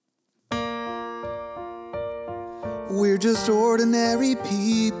We're just ordinary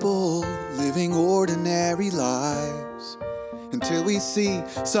people living ordinary lives until we see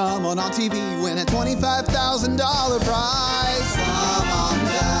someone on TV win a $25,000 prize. Come on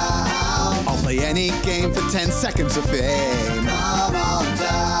down. I'll play any game for 10 seconds of fame. Come on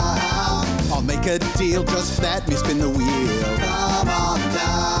down. I'll make a deal, just let me spin the wheel. Come on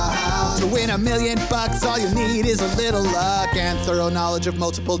down. To win $1 million, all you need is a little luck and thorough knowledge of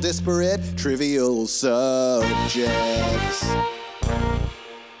multiple disparate trivial subjects.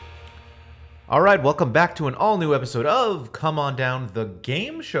 All right, welcome back to an all-new episode of Come On Down, the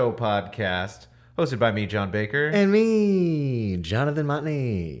game show podcast, hosted by me, John Baker. And me, Jonathan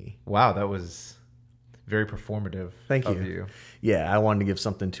Montney. Wow, that was very performative. Thank of you. Yeah, I wanted to give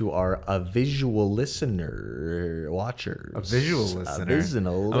something to our visual listener, watchers. A visual listener. A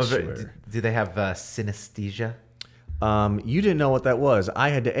visual listener. Do they have synesthesia? You didn't know what that was. I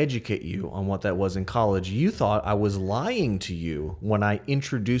had to educate you on what that was in college. You thought I was lying to you when I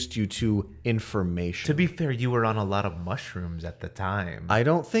introduced you to information. To be fair, you were on a lot of mushrooms at the time. I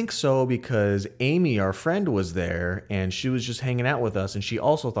don't think so, because Amy, our friend, was there, and she was just hanging out with us, and she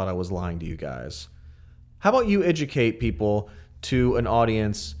also thought I was lying to you guys. How about you educate people to an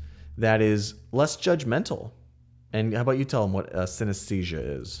audience that is less judgmental? And how about you tell them what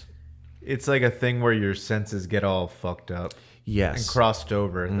synesthesia is? It's like a thing where your senses get all fucked up. Yes. And crossed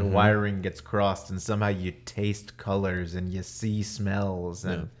over. Mm-hmm. The wiring gets crossed, and somehow you taste colors and you see smells.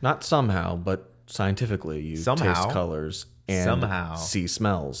 And Not somehow, but scientifically, you taste colors and see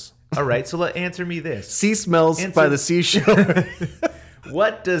smells. All right, so answer me this. Sea smells by the seashore.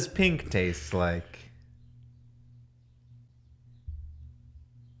 What does pink taste like?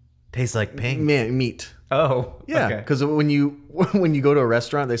 Tastes like pink. Meat. Oh, yeah. Because when you go to a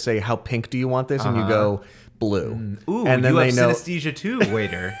restaurant, they say, "How pink do you want this?" And you go blue. Ooh, and then you have they know synesthesia too,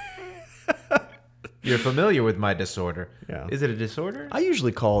 waiter. You're familiar with my disorder. Yeah. Is it a disorder? I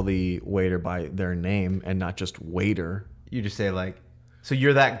usually call the waiter by their name and not just waiter. You just say so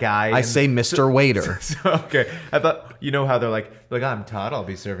you're that guy. I say Mr. Waiter. Okay. I thought, you know how they're like, I'm Todd, I'll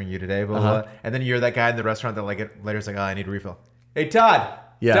be serving you today, blah, blah, blah. And then you're that guy in the restaurant that later's like, I need a refill. Hey, Todd.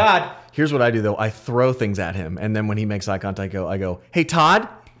 Yeah. Todd. Here's what I do, though. I throw things at him, and then when he makes eye contact, I go, "Hey, Todd,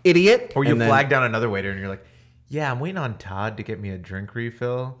 idiot!" Or you flag down another waiter, and you're like, "Yeah, I'm waiting on Todd to get me a drink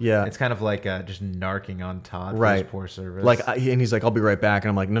refill." Yeah, it's kind of like just narking on Todd for his poor service. And he's like, "I'll be right back," and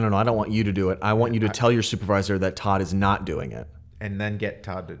I'm like, "No, I don't want you to do it. I want you to tell your supervisor that Todd is not doing it, and then get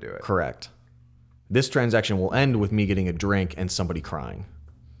Todd to do it." Correct. This transaction will end with me getting a drink and somebody crying.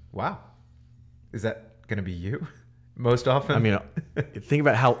 Wow, is that gonna be you? Most often? I mean, think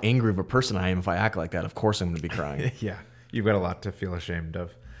about how angry of a person I am if I act like that. Of course I'm going to be crying. Yeah, you've got a lot to feel ashamed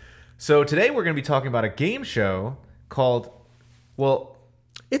of. So today we're going to be talking about a game show called,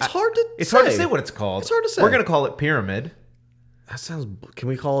 It's hard to say what it's called. It's hard to say. We're going to call it Pyramid. That sounds... Can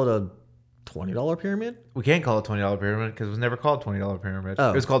we call it a $20 pyramid? We can't call it $20 Pyramid because it was never called $20 Pyramid.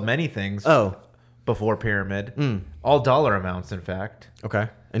 Oh. It was called many things before Pyramid. All dollar amounts, in fact. Okay.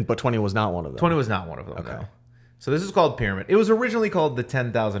 But 20 was not one of them. 20 was not one of them, Okay. no. So this is called Pyramid. It was originally called the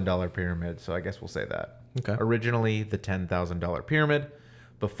 $10,000 Pyramid, so I guess we'll say that. Okay. Originally the $10,000 Pyramid.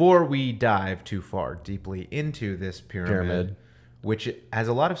 Before we dive too far deeply into this pyramid, which has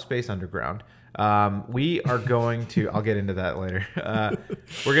a lot of space underground, we are going to... I'll get into that later.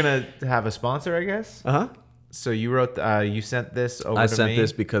 We're going to have a sponsor, I guess. Uh-huh. So you wrote... you sent this over to me. I sent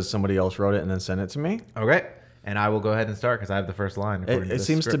this because somebody else wrote it and then sent it to me. Okay. And I will go ahead and start because I have the first line. It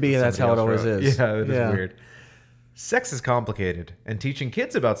seems to be that's how it always is. Yeah, it is weird. Sex is complicated, and teaching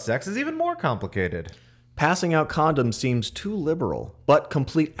kids about sex is even more complicated. Passing out condoms seems too liberal, but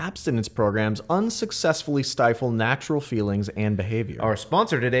complete abstinence programs unsuccessfully stifle natural feelings and behavior. Our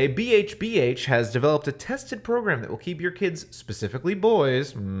sponsor today, BHBH, has developed a tested program that will keep your kids, specifically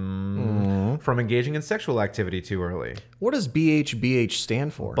boys, from engaging in sexual activity too early. What does BHBH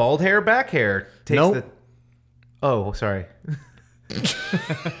stand for? Bald hair, back hair. Oh, sorry.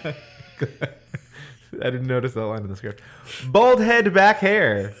 I didn't notice that line in the script. Bald head, back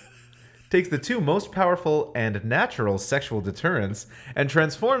hair takes the two most powerful and natural sexual deterrents and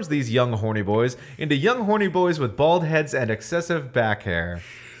transforms these young horny boys into young horny boys with bald heads and excessive back hair.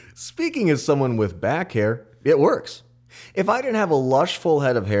 Speaking as someone with back hair, it works. If I didn't have a lush full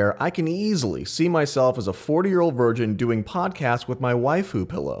head of hair, I can easily see myself as a 40-year-old virgin doing podcasts with my waifu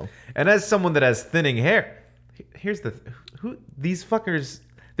pillow. And as someone that has thinning hair, here's these fuckers...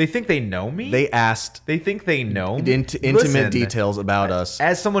 They think they know me? They think they know me? Intimate details about us.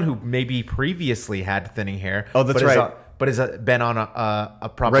 As someone who maybe previously had thinning hair. Oh, that's right. But has been on a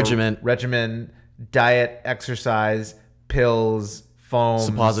proper regimen, diet, exercise, pills, foams,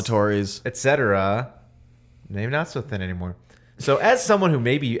 suppositories, etc. maybe not so thin anymore. So as someone who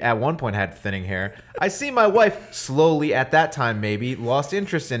maybe at one point had thinning hair, I see my wife slowly at that time maybe lost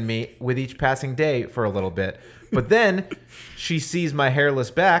interest in me with each passing day for a little bit. But then she sees my hairless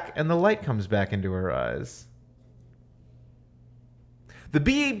back and the light comes back into her eyes. The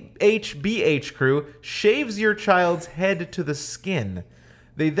BHBH crew shaves your child's head to the skin.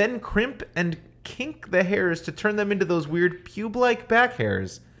 They then crimp and kink the hairs to turn them into those weird pube-like back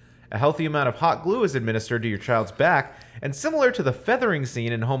hairs. A healthy amount of hot glue is administered to your child's back, and similar to the feathering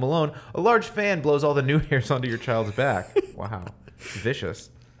scene in Home Alone, a large fan blows all the new hairs onto your child's back. Wow. Vicious.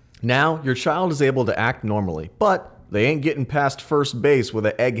 Now, your child is able to act normally, but they ain't getting past first base with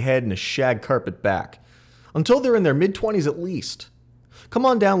an egg head and a shag carpet back. Until they're in their mid-20s at least. Come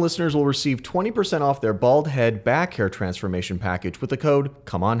On Down listeners will receive 20% off their bald head back hair transformation package with the code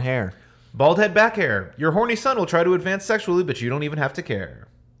COMEONHAIR. Bald head back hair. Your horny son will try to advance sexually, but you don't even have to care.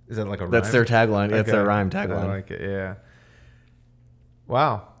 Is that like a rhyme? That's their tagline. That's Okay. their rhyme I tagline. like it, yeah.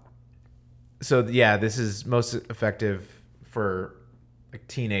 Wow. So, yeah, this is most effective for like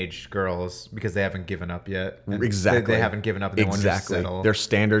teenage girls because they haven't given up yet. And Exactly. They haven't given up and they want to just Exactly. settle. Their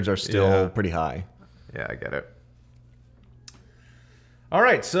standards are still Yeah. pretty high. Yeah, I get it. All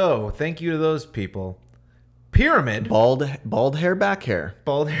right, so thank you to those people. Pyramid. Bald hair, back hair.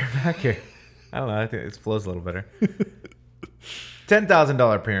 Bald hair back hair. I don't know. I think it flows a little better.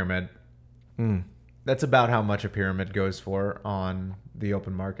 $10,000 pyramid. That's about how much a pyramid goes for on the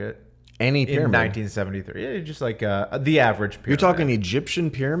open market Any in pyramid. 1973. Yeah, just like the average pyramid. You're talking Egyptian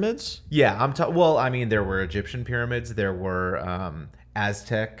pyramids? Yeah, well, I mean, there were Egyptian pyramids. There were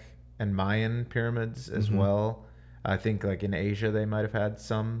Aztec and Mayan pyramids as well. I think like in Asia, they might have had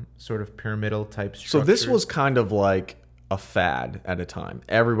some sort of pyramidal type structure. So this was kind of like a fad at a time.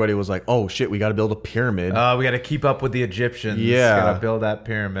 Everybody was like, "Oh shit, we got to build a pyramid." we got to keep up with the Egyptians. Yeah. Got to build that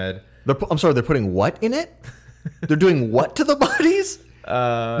pyramid. I'm sorry, they're putting what in it? They're doing what to the bodies?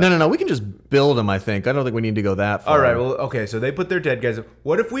 No. We can just build them. I think. I don't think we need to go that far. All right. Well, okay. So they put their dead guys.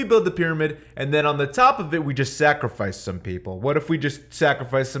 What if we build the pyramid and then on the top of it we just sacrifice some people? What if we just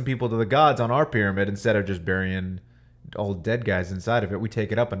sacrifice some people to the gods on our pyramid instead of just burying old dead guys inside of it? We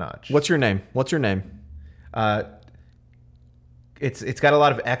take it up a notch. What's your name? It's got a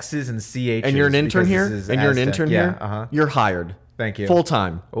lot of X's and CH's. And you're an intern because here. this is And you're an Aztec. intern Yeah, here. Uh-huh. You're hired. Thank you. Full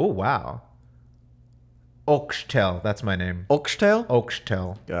time. Oh wow. Oxtel. That's my name. Oxtail.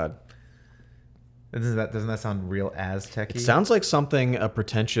 Oxtel. God. Doesn't that sound real Aztec-y? Sounds like something a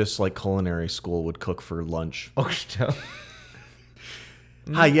pretentious like culinary school would cook for lunch. Oxtel.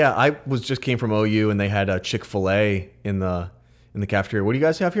 Hi, yeah, I came from OU and they had a Chick-fil-A in the cafeteria. What do you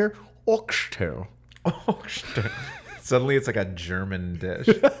guys have here? Oxtail. Oxtel. Suddenly it's like a German dish.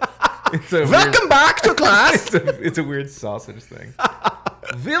 It's a Welcome back to class. it's a weird sausage thing.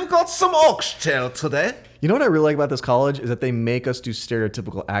 We've got some oxtail today. You know what I really like about this college is that they make us do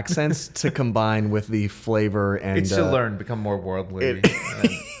stereotypical accents to combine with the flavor and It's to learn, become more worldly.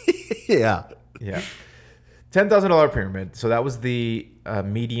 Yeah. Yeah. $10,000 pyramid. So that was the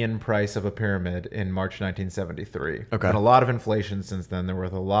median price of a pyramid in March 1973. Okay. And a lot of inflation since then. They're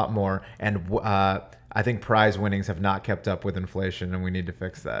worth a lot more. And I think prize winnings have not kept up with inflation, and we need to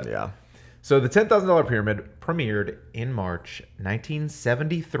fix that. Yeah. So the $10,000 pyramid premiered in March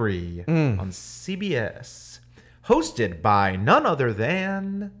 1973 on CBS, hosted by none other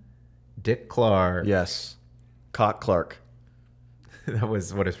than Dick Clark. Yes. Cock Clark. That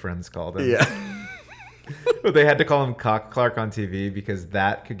was what his friends called him. Yeah. But they had to call him Cock Clark on TV because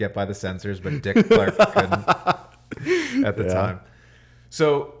that could get by the censors, but Dick Clark couldn't at the time.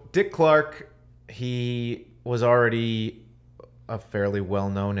 So Dick Clark, he was already a fairly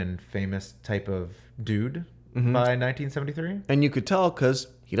well-known and famous type of dude by 1973. And you could tell because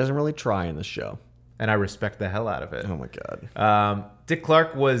he doesn't really try in this show. And I respect the hell out of it. Oh my God. Dick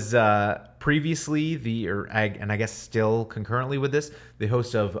Clark was previously I guess still concurrently with this, the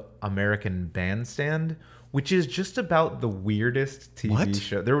host of American Bandstand, which is just about the weirdest TV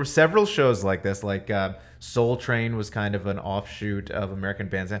show. There were several shows like this, like Soul Train was kind of an offshoot of American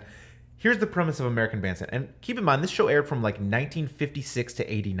Bandstand. Here's the premise of American Bandstand. And keep in mind, this show aired from like 1956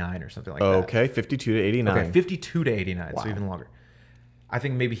 to 89 or something like that. Okay, 52 to 89. Okay, 52 to 89, Wow. so even longer. I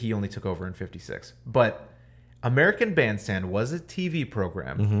think maybe he only took over in 56. But American Bandstand was a TV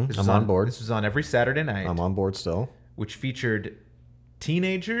program. This was I'm on board. This was on every Saturday night, I'm on board still. which featured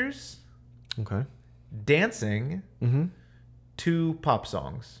teenagers Okay. dancing to pop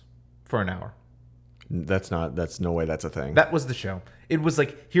songs for an hour. That's no way that's a thing. That was the show. It was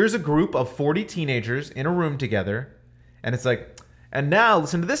like, here's a group of 40 teenagers in a room together, and it's like, and now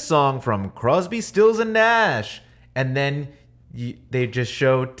listen to this song from Crosby, Stills, and Nash. And then they just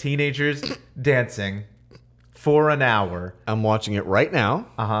show teenagers dancing for an hour. I'm watching it right now.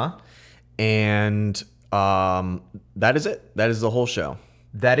 Uh-huh. And that is it. That is the whole show.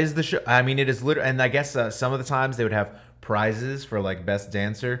 That is the show. I mean, it is literally, and I guess some of the times they would have prizes for like best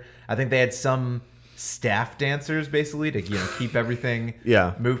dancer. I think they had some staff dancers basically to keep everything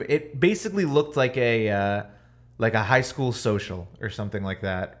move. It basically looked like a high school social or something like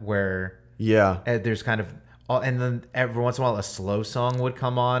that, where there's kind of, and then every once in a while a slow song would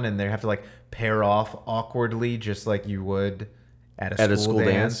come on, and they have to like pair off awkwardly, just like you would at a school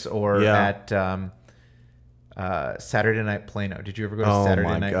dance or at Saturday Night Plano. Did you ever go to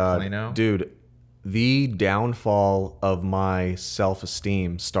Saturday Night Plano? Dude, the downfall of my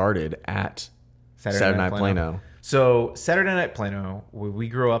self-esteem started at Saturday Night Plano. So Saturday Night Plano, we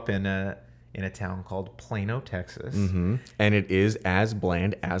grew up in a town called Plano, Texas. Mm-hmm. And it is as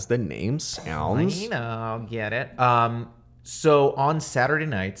bland as the name sounds. Plano, get it. So on Saturday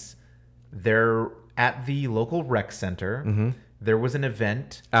nights, they're at the local rec center. Mm-hmm. There was an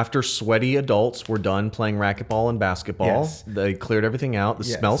event. After sweaty adults were done playing racquetball and basketball, they cleared everything out. The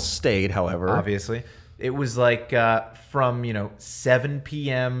smell stayed, however. Obviously. It was like from, 7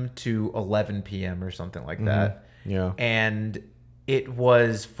 p.m. to 11 p.m. or something like that. Yeah. And it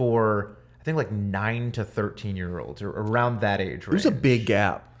was for, I think, like 9 to 13-year-olds or around that age range. It was a big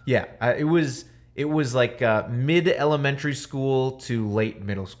gap. Yeah. It was like mid-elementary school to late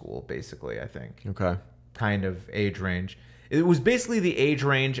middle school, basically, I think. Okay. Kind of age range. It was basically the age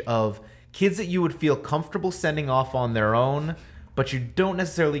range of kids that you would feel comfortable sending off on their own, but you don't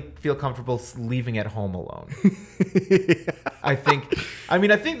necessarily feel comfortable leaving at home alone. I think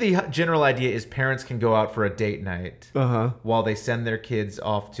the general idea is parents can go out for a date night while they send their kids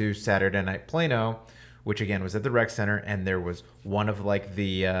off to Saturday Night Plano, which again was at the rec center, and there was one of like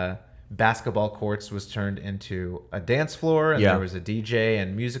the basketball courts was turned into a dance floor, and there was a DJ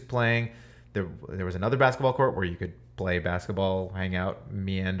and music playing. There was another basketball court where you could play basketball, hang out,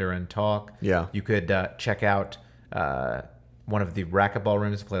 meander, and talk. Yeah. You could check out one of the racquetball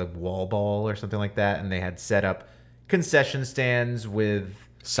rooms to play like wall ball or something like that, and they had set up concession stands with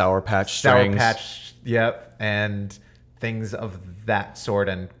Sour Patch strings. And things of that sort,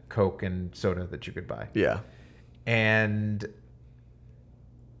 and Coke and soda that you could buy. Yeah. And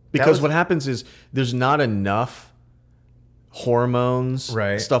because what happens is there's not enough hormones,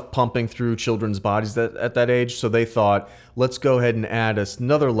 stuff pumping through children's bodies at that age. So they thought, let's go ahead and add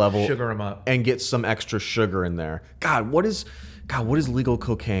another level, sugar them up, and get some extra sugar in there. God, what is legal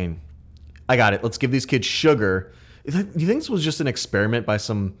cocaine? I got it. Let's give these kids sugar. Do you think this was just an experiment by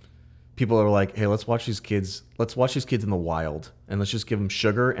some people that were like, hey, let's watch these kids in the wild, and let's just give them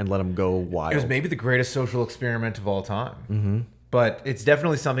sugar and let them go wild? It was maybe the greatest social experiment of all time. Mm-hmm. But it's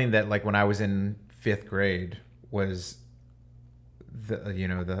definitely something that, like, when I was in 5th grade, was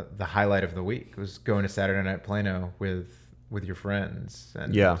the highlight of the week, was going to Saturday Night Plano with your friends.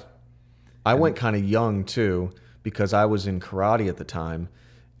 And I went kind of young too, because I was in karate at the time,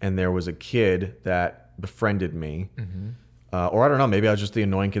 and there was a kid that befriended me. Or I don't know, maybe I was just the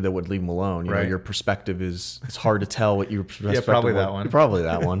annoying kid that would leave him alone. You know, your perspective it's hard to tell what your perspective probably that one. Probably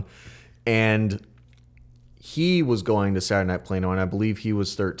that one. And he was going to Saturday Night Plano, and I believe he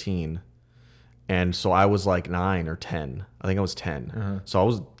was 13. And so I was like 9 or 10. I think I was 10. So I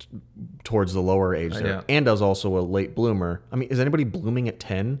was towards the lower age there. Yeah. And I was also a late bloomer. I mean, is anybody blooming at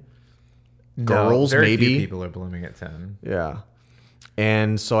 10? No, Girls, very maybe. Few people are blooming at 10. Yeah.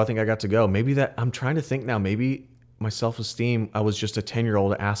 And so I think I got to go. I'm trying to think now, maybe my self-esteem, I was just a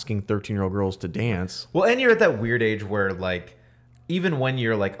 10-year-old asking 13-year-old girls to dance. Well, and you're at that weird age where, like, even when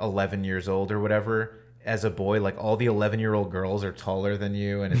you're like 11 years old or whatever, as a boy, like, all the 11-year-old girls are taller than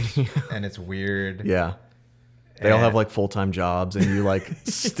you, and it's and it's weird. Yeah. They all have like full-time jobs, and you like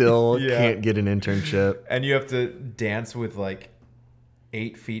still can't get an internship. And you have to dance with like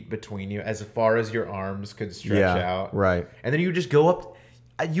 8 feet between you, as far as your arms could stretch out. Right. And then you would just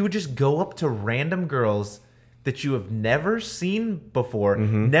go up to random girls that you have never seen before,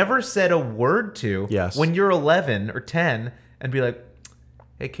 never said a word to, when you're 11 or 10, and be like,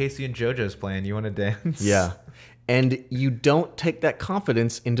 hey, Casey and JoJo's playing. You want to dance? Yeah. And you don't take that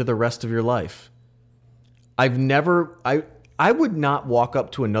confidence into the rest of your life. I would not walk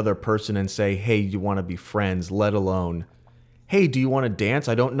up to another person and say, hey, you want to be friends, let alone, hey, do you want to dance?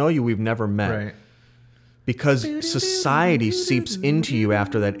 I don't know you. We've never met. Right. Because society seeps into you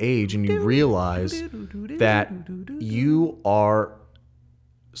after that age, and you realize that you are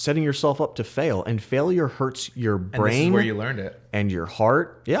setting yourself up to fail, and failure hurts your brain. And this is where you learned it. And your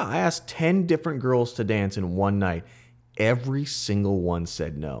heart. Yeah, I asked 10 different girls to dance in one night. Every single one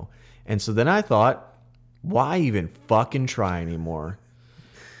said no. And so then I thought, why even fucking try anymore?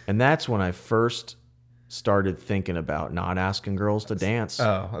 And that's when I first started thinking about not asking girls to dance.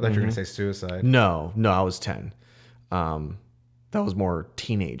 Oh, I thought you were gonna say suicide. No, I was 10. That was more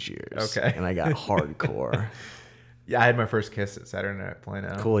teenage years. Okay. And I got hardcore. Yeah, I had my first kiss at Saturday Night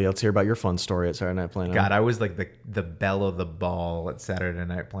Plano. Cool. Yeah, let's hear about your fun story at Saturday Night Plano. God, I was like the belle of the ball at Saturday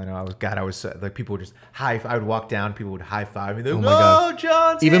Night Plano. I was so, like, people would just I would walk down, people would high five me. They'd, my God. Oh,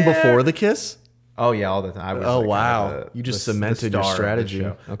 John's Even here!" before the kiss? Oh yeah, all the time. I was, Oh, like, wow. kind of You just the cemented your star of the strategy.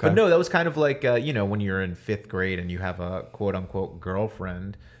 show. Okay. But no, that was kind of like when you're in 5th grade and you have a quote unquote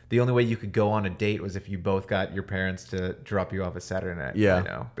girlfriend. The only way you could go on a date was if you both got your parents to drop you off at Saturday Night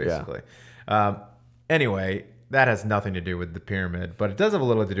Plano, basically. Anyway, that has nothing to do with the pyramid, but it does have a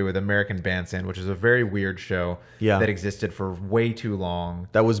little to do with American Bandstand, which is a very weird show that existed for way too long.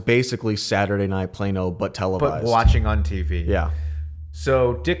 That was basically Saturday Night Plano, but televised. But watching on TV. Yeah.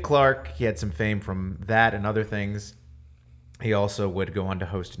 So Dick Clark, he had some fame from that and other things. He also would go on to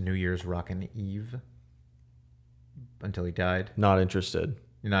host New Year's Rockin' Eve until he died. Not interested.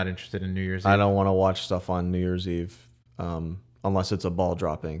 You're not interested in New Year's Eve? I don't want to watch stuff on New Year's Eve unless it's a ball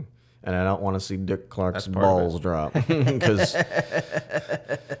dropping. And I don't want to see Dick Clark's balls drop because,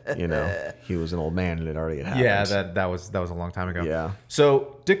 he was an old man and it already had happened. Yeah, that was a long time ago. Yeah.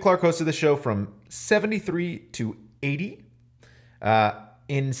 So Dick Clark hosted the show from 73 to 80.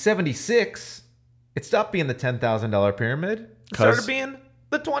 In 76, it stopped being the $10,000 pyramid. It started being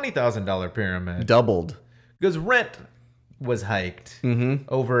the $20,000 pyramid. Doubled. Because rent was hiked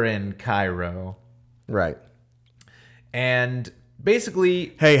over in Cairo. Right. And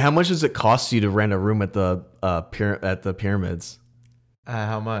basically... Hey, how much does it cost you to rent a room at the pyramids?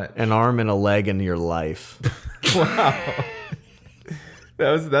 how much? An arm and a leg in your life. Wow.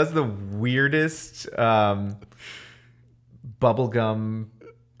 That's the weirdest bubblegum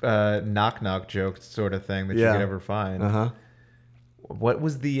knock-knock joke sort of thing that you could ever find. Uh-huh. What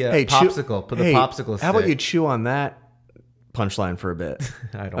was the Hey, popsicle? Put the popsicle stick. How about you chew on that punchline for a bit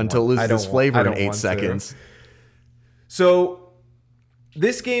I don't until want- it I loses don't its want- flavor I in don't 8 want to. seconds? So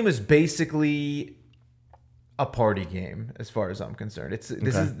this game is basically a party game as far as I'm concerned. This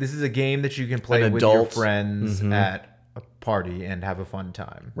is a game that you can play An with your adult. friends at a party and have a fun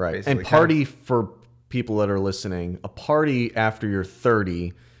time. Right. basically. And party, for people that are listening, a party after you're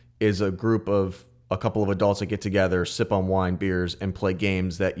 30 is a group of a couple of adults that get together, sip on wine, beers, and play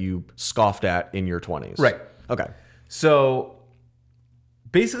games that you scoffed at in your 20s. Right. Okay. So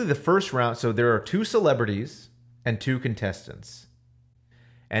basically the first round, so there are 2 celebrities and 2 contestants.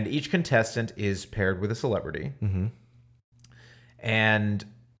 And each contestant is paired with a celebrity. Mm-hmm. And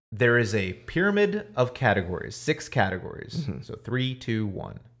there is a pyramid of categories, 6 categories. So 3, 2,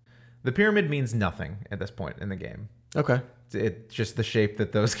 1. The pyramid means nothing at this point in the game. Okay. It's just the shape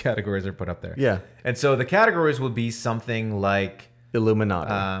that those categories are put up there. Yeah. And so the categories will be something like...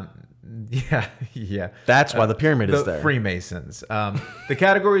 Illuminati. yeah. That's why the pyramid is The there. Freemasons. The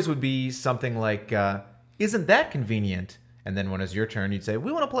categories would be something like, isn't that convenient? And then when it's your turn, you'd say,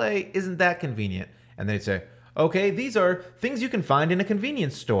 we want to play Isn't That Convenient? And then you'd say, okay, these are things you can find in a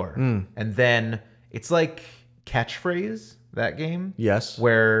convenience store. And then it's like Catchphrase, that game. Yes.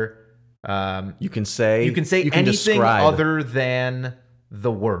 Where You can say anything describe. other than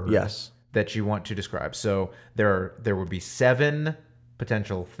the word Yes. that you want to describe. So there would be 7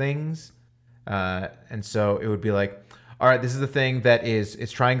 potential things. And so it would be like, all right, this is the thing that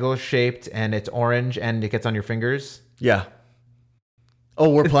it's triangle shaped and it's orange and it gets on your fingers. Yeah. Oh,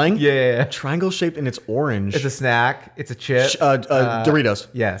 we're playing? Yeah. Triangle shaped and it's orange. It's a snack. It's a chip. Doritos.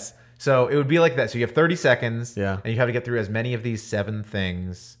 Yes. So it would be like that. So you have 30 seconds. Yeah. And you have to get through as many of these 7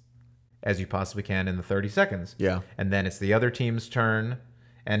 things as you possibly can in the 30 seconds. Yeah. And then it's the other team's turn.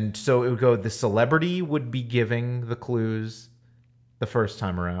 And so it would go, the celebrity would be giving the clues the first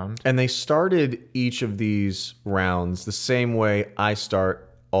time around. And they started each of these rounds the same way I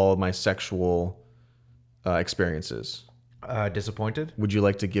start all of my sexual experiences. Disappointed? Would you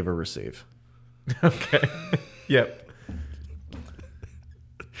like to give or receive? Okay. Yep.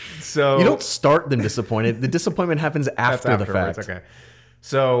 So You don't start them disappointed. The disappointment happens that's after the afterwards. fact. Okay.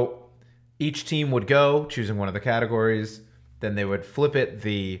 So each team would go, choosing one of the categories. Then they would flip it.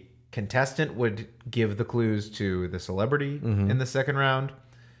 The contestant would give the clues to the celebrity in the second round.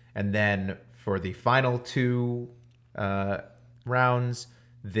 And then for the final 2 rounds,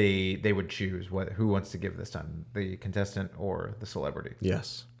 they would choose who wants to give this time, the contestant or the celebrity.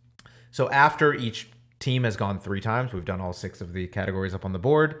 Yes. So after each team has gone 3 times, we've done all 6 of the categories up on the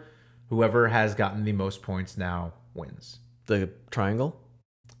board. Whoever has gotten the most points now wins. The triangle?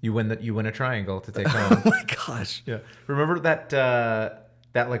 You win a triangle to take home. Oh my gosh. Yeah. Remember that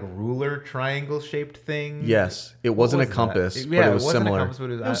that like ruler triangle shaped thing. Yes, it wasn't a was that? compass, Yeah, but it it was wasn't a similar. compass, but it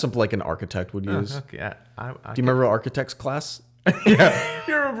was- It was something like an architect would use. Okay, Do you remember architect's class? Yeah,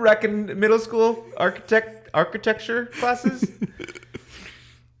 you're wrecking middle school architecture classes.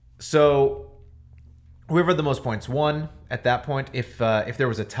 So whoever had the most points won. At that point, if there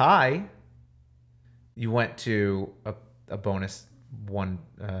was a tie, you went to a bonus one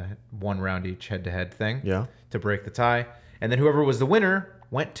round each head to head thing. Yeah. To break the tie, and then whoever was the winner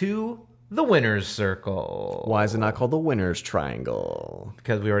went to the winner's circle. Why is it not called the winner's triangle?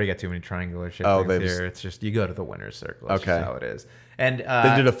 Because we already got too many triangular shit Oh, things they've- here. It's just you go to the winner's circle. That's Okay. just how it is. And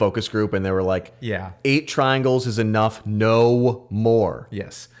They did a focus group and they were like, yeah. 8 triangles is enough, no more.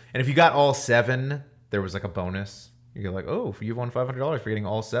 Yes. And if you got all 7, there was like a bonus. You go like, oh, you won $500 for getting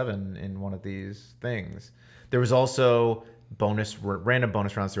all 7 in one of these things. There was also random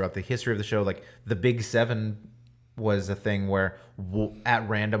bonus rounds throughout the history of the show. Like the Big 7 was a thing where at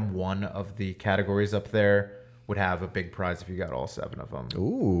random one of the categories up there would have a big prize if you got all 7 of them.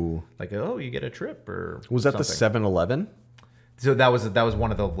 Ooh. Like, oh, you get a trip or Was that the something. 7-Eleven? So that was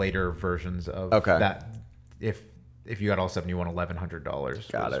one of the later versions of Okay. that. If you got all 7, you won $1,100.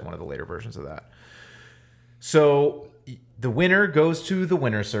 Got was it. one of the later versions of that. So the winner goes to the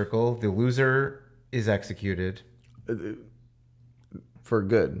winner's circle. The loser is executed. For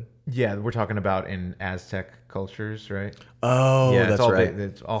good. Yeah, we're talking about in Aztec cultures, right? Oh, Yeah, that's it's all right.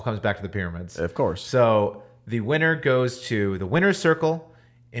 it all comes back to the pyramids. Of course. So the winner goes to the winner's circle,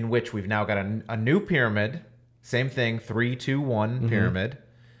 in which we've now got a new pyramid. Same thing, 3, 2, 1 pyramid.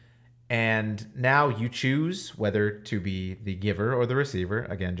 And now you choose whether to be the giver or the receiver.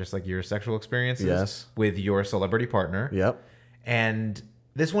 Again, just like your sexual experiences Yes. with your celebrity partner. Yep. And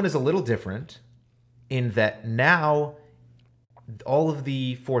this one is a little different in that now all of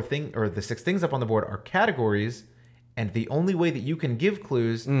the 6 things up on the board are categories, and the only way that you can give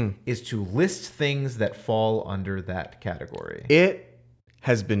clues is to list things that fall under that category. It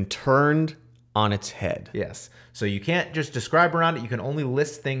has been turned on its head. Yes. So you can't just describe around it. You can only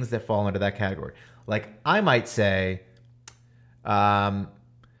list things that fall under that category. Like I might say, David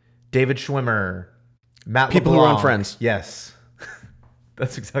Schwimmer, Matt People who are on LeBlanc. Friends. Yes.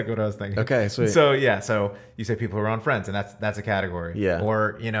 That's exactly what I was thinking. Okay, sweet. So yeah, so you say people who are on Friends, and that's a category. Yeah.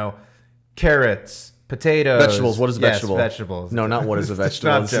 Or carrots, potatoes, Vegetables. What is a Yes, vegetable? vegetables. No, not what is a It's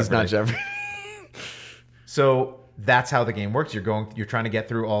vegetable. not This is not Jeopardy. Jeopardy. So that's how the game works. You're trying to get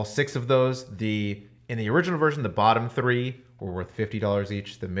through all 6 of those. In the original version, the bottom 3 were worth $50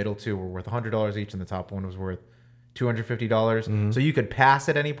 each. The middle 2 were worth $100 each, and the top one was worth $250. So you could pass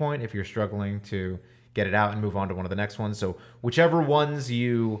at any point if you're struggling to get it out and move on to one of the next ones. So whichever ones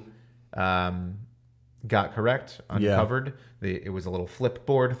you got correct, uncovered. It was a little flip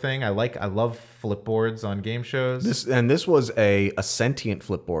board thing. I love flip boards on game shows. This was a sentient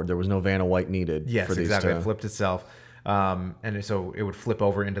flipboard. There was no Vanna White needed Yes, for these exactly. two. It flipped itself. And so it would flip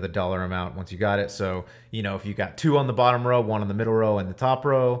over into the dollar amount once you got it. So, if you got 2 on the bottom row, 1 on the middle row, and the top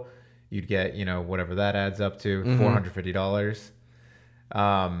row, you'd get, whatever that adds up to, $450.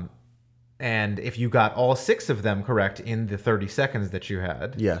 And if you got all 6 of them correct in the 30 seconds that you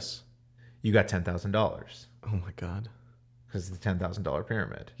had, Yes. you got $10,000 Oh my God. because it's the $10,000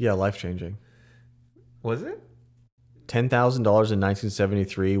 pyramid. Yeah, life changing. Was it? $10,000 in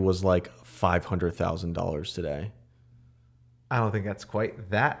 1973 was like $500,000 today. I don't think that's quite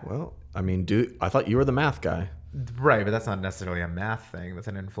that. Well, I mean, dude, I thought you were the math guy. Right, but that's not necessarily a math thing. That's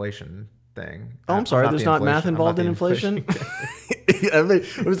an inflation thing. Oh, I'm sorry. There's the not math inflation- I'm involved not in the inflation. I mean,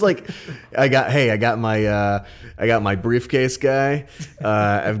 it was like, I got my briefcase guy.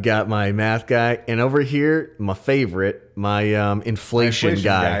 I've got my math guy, and over here, my favorite, my inflation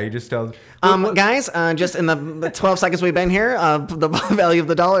guy. You just tell. Guys, just in the 12 seconds we've been here, the value of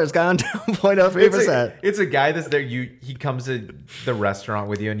the dollar has gone down 0.03%. It's a guy that's there. He comes to the restaurant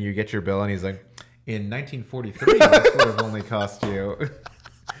with you, and you get your bill, and he's like, "In 1943, this would have only cost you."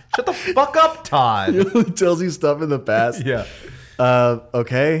 Shut the fuck up, Todd. He tells you stuff in the past. Yeah.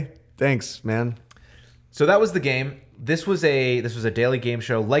 Okay. Thanks, man. So that was the game. This was a daily game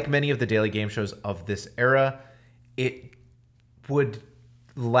show. Like many of the daily game shows of this era, it would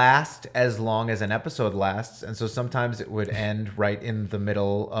last as long as an episode lasts, and so sometimes it would end right in the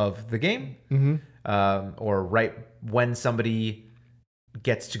middle of the game, or right when somebody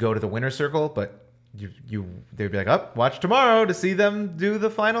gets to go to the winner's circle. But they'd be like, "Oh, watch tomorrow to see them do the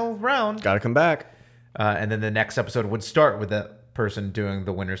final round." Gotta come back. And then the next episode would start with that person doing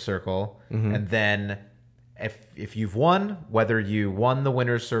the winner's circle. And then if you've won, whether you won the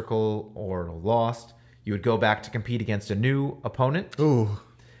winner's circle or lost, you would go back to compete against a new opponent. Ooh.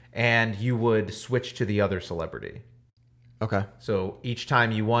 And you would switch to the other celebrity. Okay. So each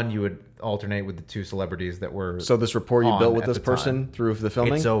time you won, you would alternate with the two celebrities that were. So this rapport you built with at this the time. person through the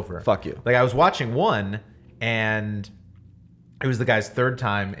filming? It's over. Fuck you. Like I was watching one, and it was the guy's third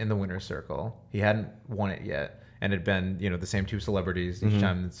time in the winner's circle. He hadn't won it yet, and it had been the same two celebrities each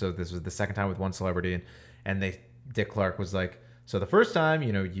time. So this was the second time with one celebrity, and Dick Clark was like, so the first time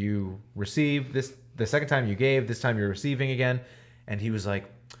you received this, the second time you gave, this time you're receiving again, and he was like,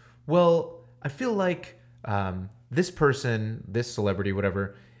 well, I feel like this person, this celebrity,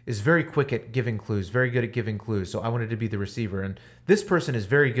 whatever, is very quick at giving clues, very good at giving clues. So I wanted to be the receiver. And this person is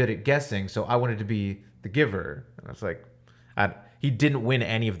very good at guessing. So I wanted to be the giver. And I was like, he didn't win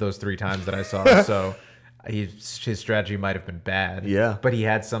any of those 3 times that I saw. So his strategy might have been bad. Yeah. But he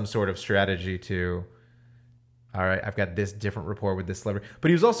had some sort of strategy to, all right, I've got this different rapport with this celebrity. But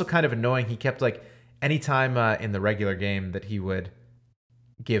he was also kind of annoying. He kept like, anytime in the regular game that he would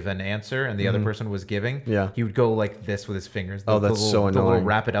give an answer and the other person was giving, he would go like this with his fingers. That's so annoying. The little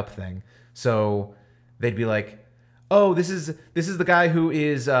wrap it up thing. So they'd be like, oh, this is the guy who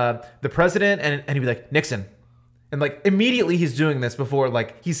is the president, and he'd be like, Nixon. And like immediately he's doing this before,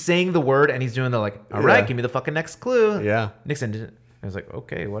 like he's saying the word and he's doing the like, all right, give me the fucking next clue. Yeah. Nixon didn't. I was like,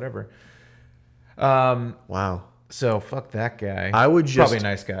 okay, whatever. Wow. So fuck that guy. I would just probably a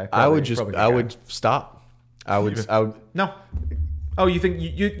nice guy. I would stop. I would no. Oh, you think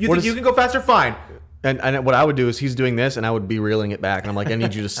you think you can go faster? Fine. And what I would do is he's doing this and I would be reeling it back and I'm like, I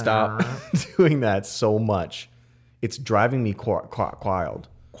need you to stop doing that so much. It's driving me wild.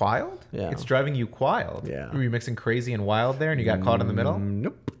 Wild? Yeah. It's driving you wild. Yeah. Were you mixing crazy and wild there and you got caught in the middle?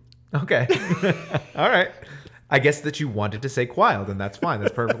 Nope. Okay. All right. I guess that you wanted to say wild, and that's fine.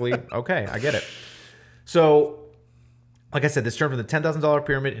 That's perfectly okay. I get it. So, like I said, this turned from the $10,000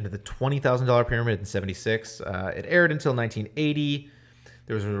 pyramid into the $20,000 pyramid in 76. It aired until 1980.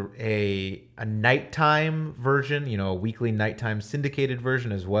 There was a nighttime version, a weekly nighttime syndicated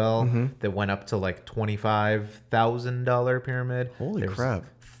version as well that went up to like $25,000 pyramid. Holy crap.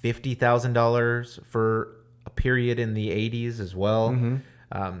 $50,000 for a period in the 80s as well.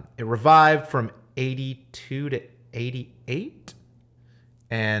 It revived from 82 to 88,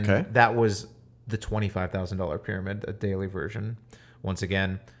 and that was the $25,000 pyramid, a daily version. Once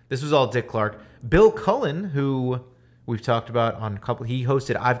again, this was all Dick Clark. Bill Cullen, who we've talked about on a couple, he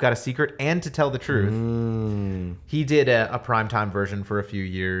hosted I've Got a Secret and To Tell the Truth. He did a primetime version for a few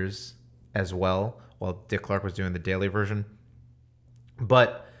years as well, while Dick Clark was doing the daily version.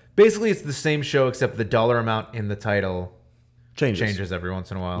 But basically it's the same show, except the dollar amount in the title changes every once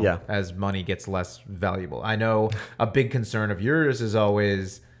in a while as money gets less valuable. I know a big concern of yours is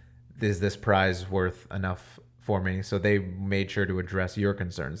always, is this prize worth enough for me? So they made sure to address your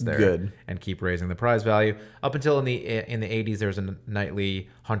concerns there and keep raising the prize value. Up until in the 80s, there was a nightly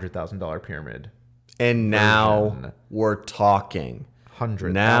 $100,000 pyramid. And now we're talking.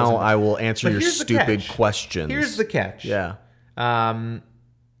 100,000. Now I will answer your stupid questions. Here's the catch. Yeah.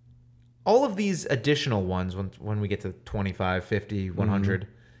 All of these additional ones, when we get to 25, 50, 100,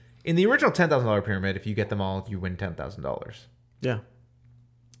 in the original $10,000 pyramid, if you get them all, you win $10,000. Yeah.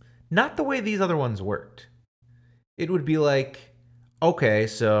 Not the way these other ones worked. It would be like, okay,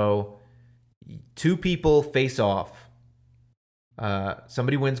 so 2 people face off.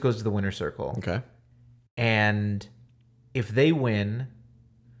 Somebody wins, goes to the winner's circle. Okay. And if they win,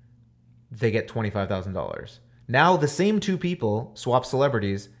 they get $25,000. Now the same 2 people swap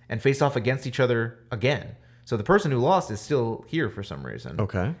celebrities and face off against each other again. So the person who lost is still here for some reason.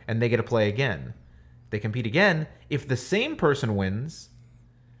 Okay. And they get to play again. They compete again. If the same person wins,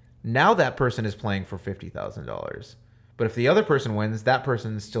 now that person is playing for $50,000. But if the other person wins, that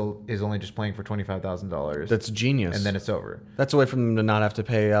person still is only just playing for $25,000. That's genius. And then it's over. That's a way for them to not have to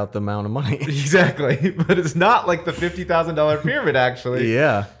pay out the amount of money. Exactly. But it's not like the $50,000 pyramid, actually.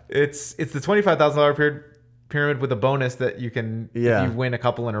 Yeah. It's the $25,000 pyramid with a bonus that you can, if you win a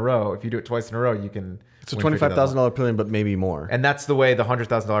couple in a row, if you do it twice in a row, you can. It's a $25,000 pyramid, but maybe more. And that's the way the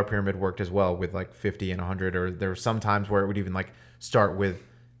 $100,000 pyramid worked as well, with like 50 and 100. Or there were some times where it would even like start with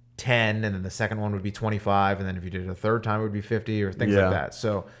 10, and then the second one would be 25, and then if you did it a third time, it would be 50, or things like that.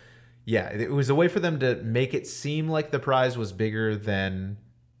 So, yeah, it was a way for them to make it seem like the prize was bigger than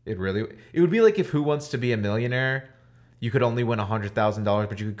it really. It would be like if Who Wants to Be a Millionaire. You could only win $100,000,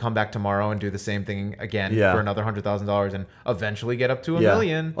 but you could come back tomorrow and do the same thing again for another $100,000 and eventually get up to $1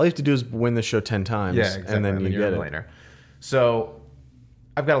 million. All you have to do is win the show 10 times, and then you get it. So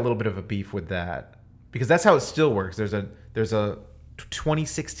I've got a little bit of a beef with that because that's how it still works. There's a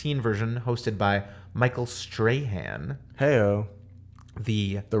 2016 version hosted by Michael Strahan. Heyo.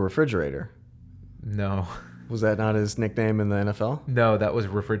 The refrigerator. No. Was that not his nickname in the NFL? No, that was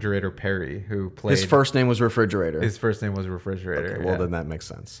Refrigerator Perry, who played. His first name was Refrigerator. His first name was Refrigerator. Okay, well, then that makes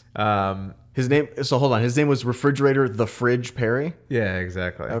sense. Um, His name. So hold on. His name was Refrigerator the Fridge Perry. yeah,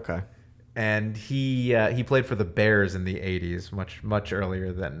 exactly. Okay. And he played for the Bears in the '80s, much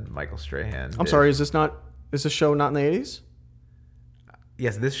earlier than Michael Strahan. I'm did. sorry. Is this show not in the 80s?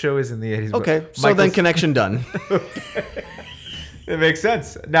 Yes, this show is in the '80s. but Okay. So Michael then connection done. It makes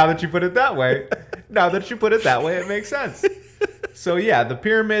sense. Now that you put it that way. It makes sense. So yeah, the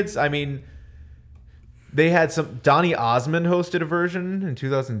pyramids, I mean, they had Donny Osmond hosted a version in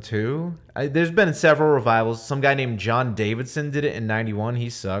 2002. There's been several revivals. Some guy named John Davidson did it in 91. He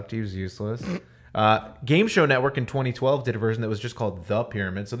sucked. He was useless. Game Show Network in 2012 did a version that was just called The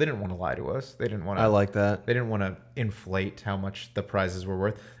Pyramid. So they didn't want to lie to us. They didn't want to. I like that. They didn't want to inflate how much the prizes were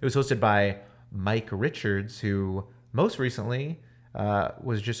worth. It was hosted by Mike Richards, who most recently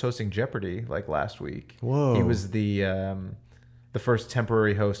was just hosting Jeopardy like last week. Whoa. He was the first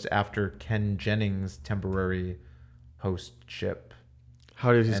temporary host after Ken Jennings' temporary hostship.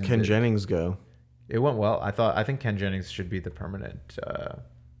 How did his And Ken Jennings go? It went well. I think Ken Jennings should be the permanent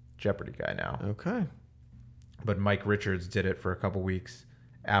Jeopardy guy now. Okay. But Mike Richards did it for a couple weeks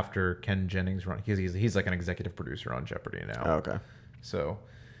after Ken Jennings run. He's like an executive producer on Jeopardy now. Oh, okay. So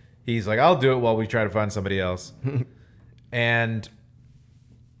he's like, I'll do it while we try to find somebody else. And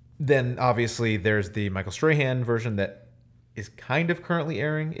then obviously there's the Michael Strahan version that is kind of currently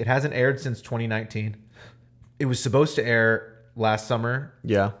airing. It hasn't aired since 2019. It was supposed to air last summer,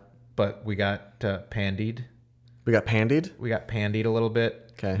 Yeah. but we got pandied. We got pandied. We got pandied a little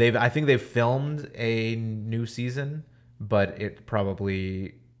bit. Okay. I think they've filmed a new season, but it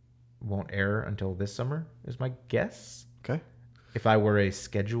probably won't air until this summer, is my guess. Okay. If I were a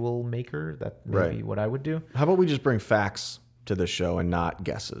schedule maker, that may be what I would do. How about we just bring facts to the show and not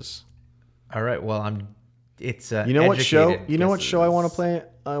guesses? All right. Well, It's You know what show? educated You know what show I want to guesses.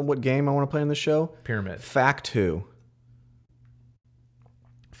 play? What game I want to play in the show? Pyramid. Fact Who.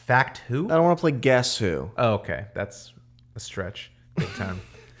 Fact Who? I don't want to play Guess Who. Oh, okay. That's a stretch. Big time.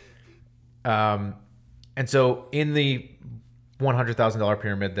 And so in the $100,000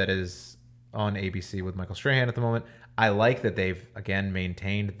 pyramid that is on ABC with Michael Strahan at the moment, I like that they've, again,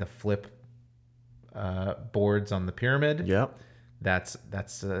 maintained the flip boards on the pyramid. Yep. That's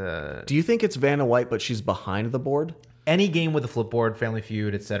Do you think it's Vanna White, but she's behind the board? any game with a flip board, Family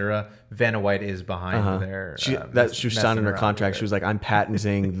Feud, etc. Vanna White is behind there. She was signed in her contract. She was like, "I'm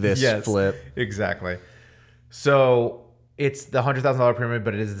patenting this flip." Exactly. So it's the $100,000 pyramid,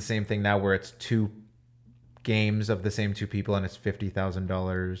 but it is the same thing now, where it's two games of the same two people, and it's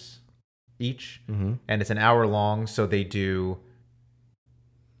 $50,000 each, and it's an hour long. So they do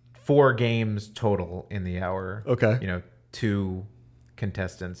 4 games total in the hour. Okay. 2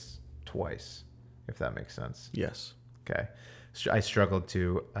 contestants twice, if that makes sense. Yes. Okay. I struggled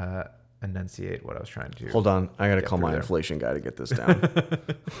to enunciate what I was trying to do. Hold on, I gotta call through my there. inflation guy to get this down.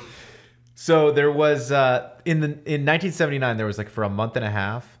 So there was in 1979, there was like for a month and a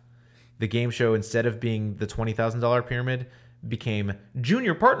half, the game show, instead of being the $20,000 pyramid, became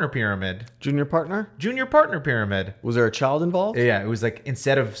Junior Partner Pyramid. Junior partner? Junior Partner Pyramid. Was there a child involved? Yeah, it was like,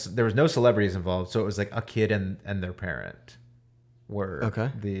 instead of, there was no celebrities involved, so it was like a kid and their parent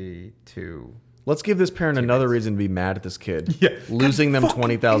were the two. Let's give this parent another reason to be mad at this kid. Yeah. Losing them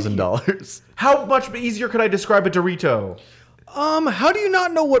 $20,000. How much easier could I describe a Dorito? How do you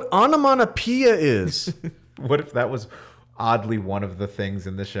not know what onomatopoeia is? What if that was oddly one of the things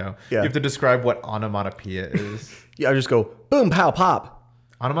in the show? Yeah. You have to describe what onomatopoeia is. Yeah, I just go boom, pow, pop.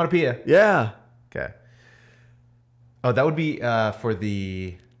 Onomatopoeia. Yeah. Okay. Oh, that would be for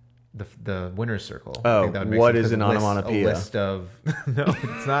the winner's circle. I Oh, think that would make what sense, is 'cause an a onomatopoeia? list of no,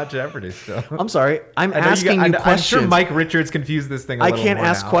 it's not Jeopardy still. I'm sorry. I'm I know asking you I'm questions. sure Mike Richards confused this thing. I can't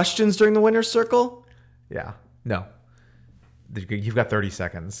ask questions during the winner's circle? Yeah. No. You've got 30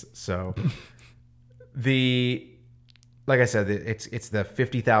 seconds. So like I said, it's the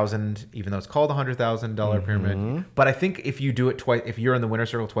 50,000, even though it's called a $100,000 pyramid. But I think if you do it twice, if you're in the winner's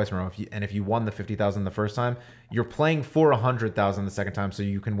circle twice in a row, if you won the 50,000 the first time, you're playing for 100,000 the second time, so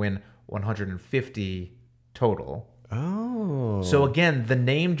you can win 150 total. Oh. So again, the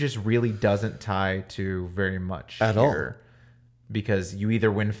name just really doesn't tie to very much At all. because you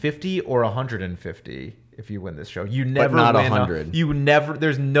either win 50 or 150 if you win this show. You never not win 100.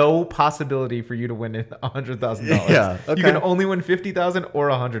 There's no possibility for you to win $100,000. Yeah, okay. You can only win 50,000 or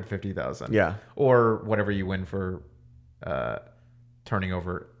 150,000. Yeah. Or whatever you win for turning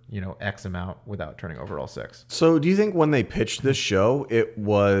over, X amount without turning over all 6. So do you think when they pitched this show,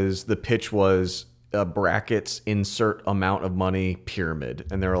 the pitch was brackets, insert amount of money, pyramid.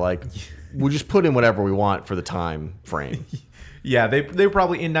 And they were like, we'll just put in whatever we want for the time frame. Yeah, they were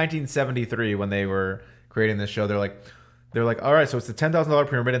probably in 1973 when they were creating this show. They're like, all right, so it's the $10,000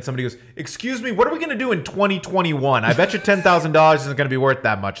 pyramid, and somebody goes, excuse me, what are we gonna do in 2021? I bet you $10,000 isn't gonna be worth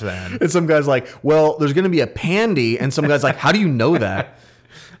that much then. And some guy's like, well, there's gonna be a pandy, and some guy's like, how do you know that?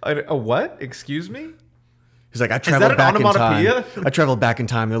 A what? Excuse me? He's like, I traveled an back in time. onomatopoeia? I traveled back in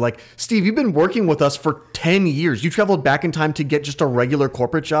time. They're like, Steve, you've been working with us for 10 years. You traveled back in time to get just a regular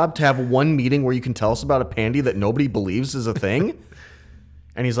corporate job, to have one meeting where you can tell us about a pandy that nobody believes is a thing?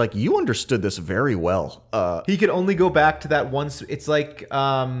 And he's like, you understood this very well. He could only go back to that once. It's like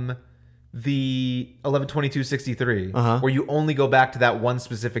the 11/22/63, where you only go back to that one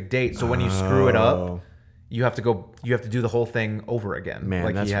specific date. So when you screw it up, you have to do the whole thing over again. Man,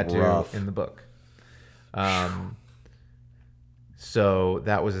 like that's he had rough. to in the book. So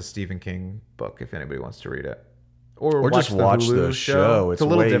that was a Stephen King book, if anybody wants to read it. Or just watch Hulu the show. It's a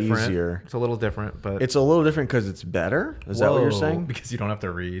little way different. easier. It's a little different, but It's a little different because it's better? Is that what you're saying? Because you don't have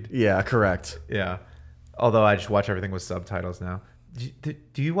to read. Yeah, correct. Yeah. Although I just watch everything with subtitles now.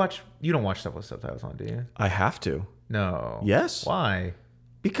 Do you watch? You don't watch stuff with subtitles on, do you? I have to. No. Yes. Why?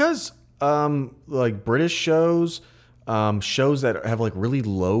 Because like British shows, shows that have like really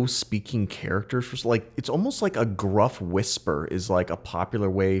low speaking characters, for like it's almost like a gruff whisper is like a popular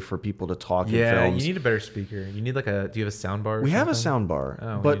way for people to talk in Yeah, films. you need a better speaker. You need like a. Do you have a sound bar? We have a sound bar,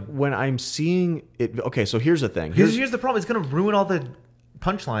 Oh, but when I'm seeing it, okay. So here's the thing. Here's the problem. It's gonna ruin all the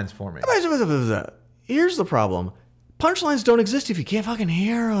punchlines for me. Here's the problem. Punchlines don't exist if you can't fucking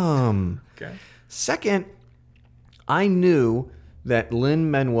hear them. Okay. Second, I knew that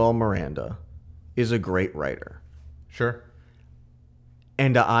Lin-Manuel Miranda is a great writer. Sure.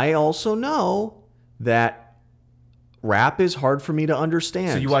 And I also know that rap is hard for me to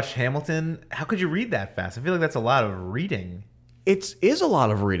understand. So you watched Hamilton? How could you read that fast? I feel like that's a lot of reading. It is a lot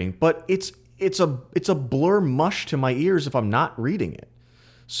of reading, but it's a blur mush to my ears if I'm not reading it.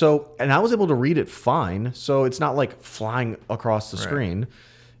 So, and I was able to read it fine, so it's not like flying across the screen.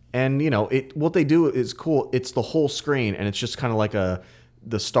 And what they do is cool. It's the whole screen, and it's just kind of like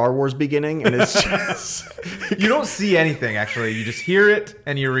the Star Wars beginning, and it's just You don't see anything actually. You just hear it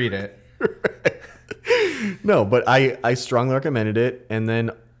and you read it. No, but I strongly recommended it, and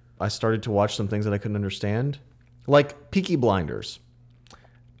then I started to watch some things that I couldn't understand, like Peaky Blinders.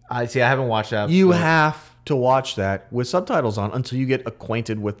 I haven't watched that. You have to watch that with subtitles on until you get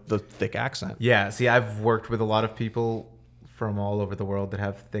acquainted with the thick accent. Yeah. See, I've worked with a lot of people from all over the world that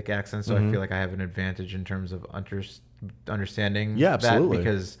have thick accents, so I feel like I have an advantage in terms of understanding. Yeah, absolutely. That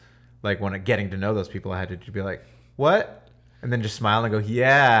because, like, when getting to know those people, I had to be like, "What?" and then just smile and go,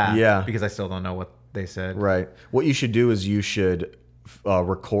 "Yeah," because I still don't know what they said. Right. What you should do is you should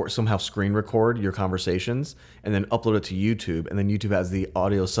screen record your conversations and then upload it to YouTube, and then YouTube has the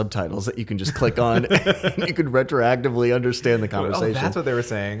audio subtitles that you can just click on and you can retroactively understand the conversation. Oh, that's what they were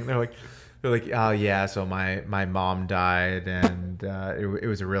saying. They're like, oh yeah, so my mom died, and it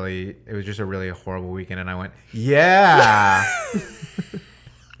was just a really horrible weekend, and I went, yeah.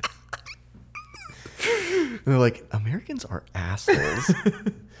 And they're like, Americans are assholes.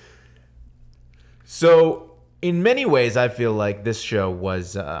 So in many ways, I feel like this show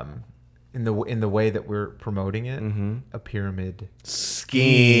was in the way that we're promoting it, a pyramid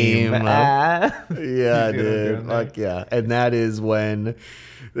Scheme. Ah. Yeah, You see what I'm dude. doing there? Fuck yeah. And that is when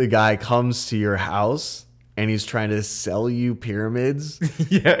the guy comes to your house and he's trying to sell you pyramids.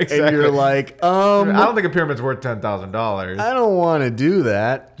 Yeah, exactly. And you're like, I don't think a pyramid's worth $10,000. I don't want to do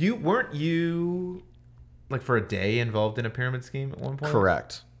that. Weren't you like for a day involved in a pyramid scheme at one point?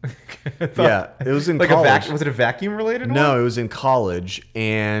 Correct. Yeah, it was in Like college. was it a vacuum related one? No, it was in college,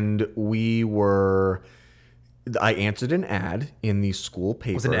 and I answered an ad in the school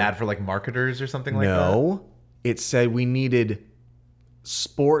paper. Was it an ad for like marketers or something like that? No, it said we needed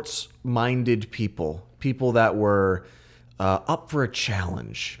sports-minded people that were up for a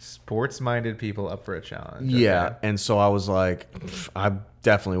challenge. Sports-minded people up for a challenge. Yeah, Okay. and so I was like, I've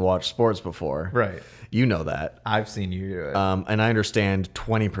definitely watched sports before. Right. You know that. I've seen you do it. And I understand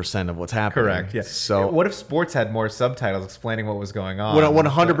 20% of what's happening. Correct. Yeah. So what if sports had more subtitles explaining what was going on? would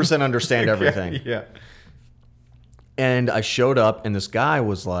 100% understand everything. Yeah. And I showed up, and this guy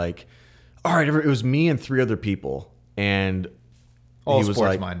was like, all right, it was me and 3 other people. And All he was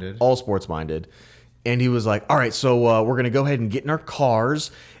sports-minded. Like, all sports-minded. And he was like, all right, so we're going to go ahead and get in our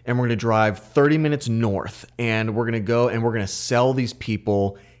cars, and we're going to drive 30 minutes north, and we're going to go, and we're going to sell these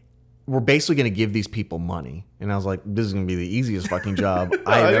people. We're basically going to give these people money. And I was like, this is going to be the easiest fucking job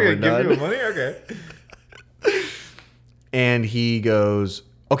I have ever done. Give you money? Okay. And he goes,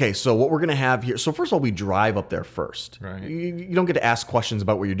 Okay, so what we're going to have here. So, first of all, we drive up there first. Right. You don't get to ask questions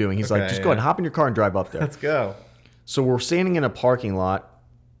about what you're doing. He's like, Okay, just go ahead and hop in your car and drive up there. Let's go. So, we're standing in a parking lot,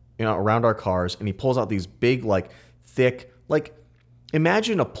 around our cars, and he pulls out these big, like, thick, like,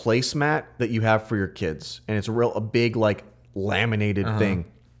 imagine a placemat that you have for your kids. And it's a big, like, laminated thing.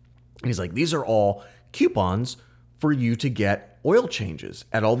 And he's like, these are all coupons for you to get oil changes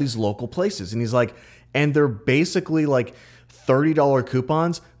at all these local places. And he's like, and they're basically like $30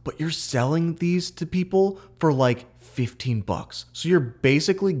 coupons, but you're selling these to people for like $15. So you're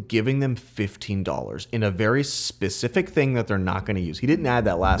basically giving them $15 in a very specific thing that they're not going to use. He didn't add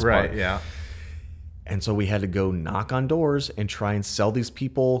that last part. Right, yeah. And so we had to go knock on doors and try and sell these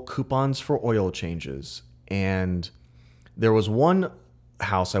people coupons for oil changes. And there was one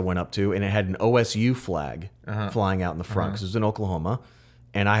house I went up to, and it had an OSU flag flying out in the front because it was in Oklahoma,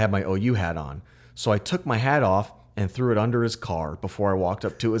 and I had my OU hat on. So I took my hat off and threw it under his car before I walked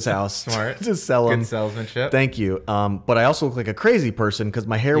up to his house Smart. to sell him. Good salesmanship. Thank you. But I also looked like a crazy person because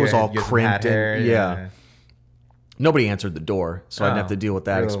my hair was all you had some crimped. hat hair, Yeah. Nobody answered the door, so I didn't have to deal with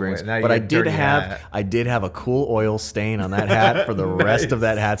that Oh, experience. now you But got dirty hat. I did have a cool oil stain on that hat for the rest of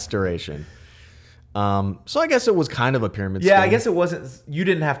that hat's duration. So I guess it was kind of a pyramid scheme. Yeah, I guess it wasn't. You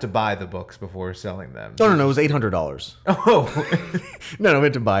didn't have to buy the books before selling them. No, it was $800. Oh, No, we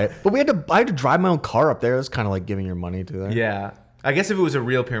had to buy it, but I had to drive my own car up there. It's kind of like giving your money to there. yeah. I guess if it was a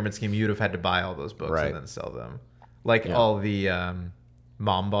real pyramid scheme, you'd have had to buy all those books Right. and then sell them, like all the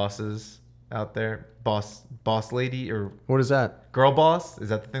mom bosses out there. Boss lady or What is that? girl boss? Is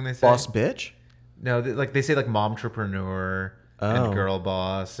that the thing they say? Boss bitch? No, they say like momtrepreneur and girl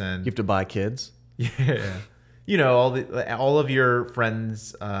boss and You have to buy kids? yeah, you know all of your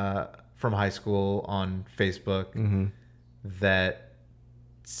friends from high school on Facebook that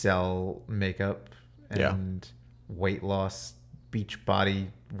sell makeup and weight loss, beach body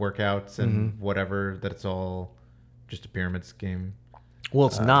workouts and whatever. That it's all just a pyramid scheme. Well,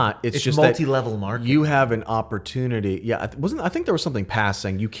 it's not. It's just multi-level that marketing. You have an opportunity. Yeah, I think there was something passed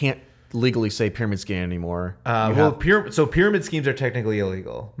saying you can't legally say pyramid scheme anymore. So pyramid schemes are technically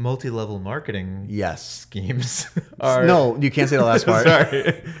illegal. Multi-level marketing Yes. schemes are No, you can't say the last part.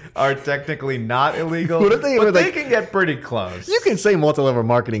 sorry, are technically not illegal. What if they were but they like- can get pretty close. You can say multi-level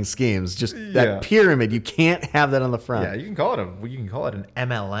marketing schemes. Just Yeah. that pyramid, you can't have that on the front. Yeah, you can call it an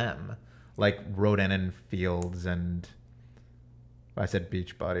MLM, like Rodan Fields and I said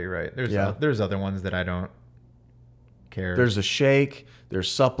Beachbody, right? There's other ones that I don't care. There's a shake.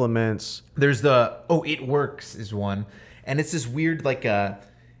 There's supplements. There's It Works is one, and it's this weird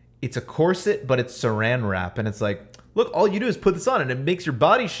it's a corset, but it's Saran wrap, and it's like, look, all you do is put this on, and it makes your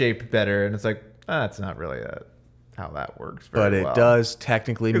body shape better, and it's like, that's not really how that works. But it does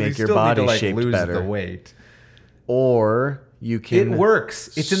technically make your body shaped lose better. the weight. Or you can. It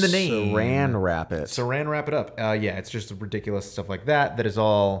works. It's in the name. Saran wrap it. Saran wrap it up. Yeah, it's just ridiculous stuff like that. That is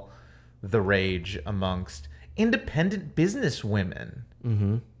all the rage amongst independent business women.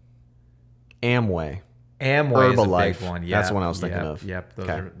 Amway. Amway is a Herbalife. big one. That's the one I was thinking of. Yep,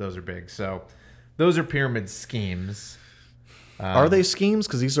 Okay. those are big. So those are pyramid schemes. Are they schemes?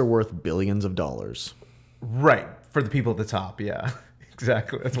 Because these are worth billions of dollars. Right. For the people at the top, yeah.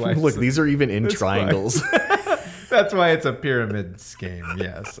 Exactly. That's why Look, these are even in That's triangles. that's why it's a pyramid scheme,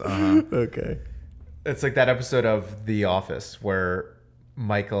 yes. Okay. It's like that episode of The Office where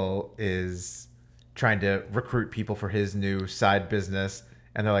Michael is trying to recruit people for his new side business,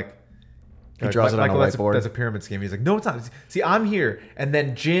 and they're like, He draws it on a Michael, whiteboard. that's a pyramid scheme. He's like, no, it's not. See, I'm here, and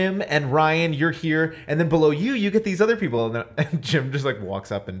then Jim and Ryan, you're here, and then below you get these other people, and Jim just like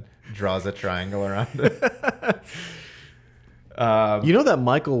walks up and draws a triangle around it. You know that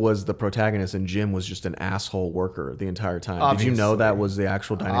Michael was the protagonist and Jim was just an asshole worker the entire time. Did you know that was the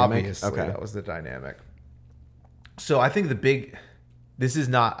actual dynamic? Obviously, that was the dynamic. So I think this is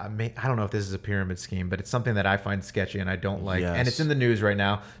not, I don't know if this is a pyramid scheme, but it's something that I find sketchy and I don't like. Yes. And it's in the news right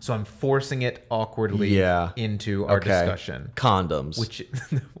now, so I'm forcing it awkwardly into our discussion. Condoms. Which,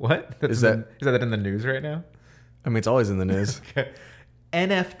 what? Is that in the news right now? I mean, it's always in the news. Okay.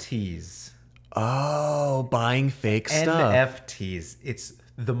 NFTs. Oh, buying fake stuff. NFTs. It's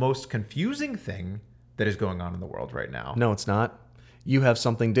the most confusing thing that is going on in the world right now. No, it's not. You have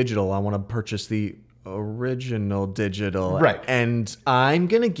something digital. I want to purchase the original digital. Right. And I'm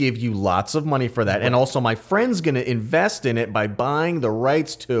going to give you lots of money for that. Right. And also my friend's going to invest in it by buying the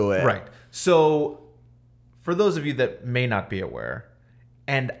rights to it. Right. So for those of you that may not be aware,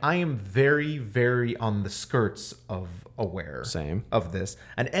 and I am very, very on the skirts of aware Same. of this,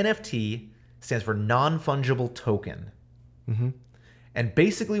 an NFT stands for non-fungible token. Mm-hmm. And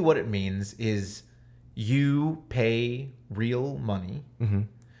basically what it means is you pay real money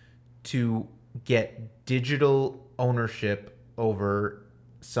to get digital ownership over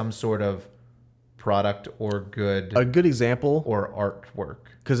some sort of product or good A good example, or artwork.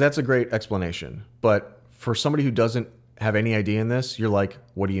 because that's a great explanation. But for somebody who doesn't have any idea in this, you're like,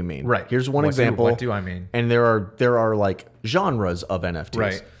 what do you mean? Right. Here's one What example. what do I mean? And there are like genres of NFTs.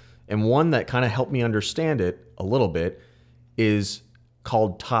 Right. And one that kind of helped me understand it a little bit is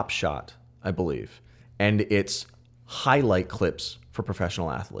called Top Shot, I believe. And it's highlight clips for professional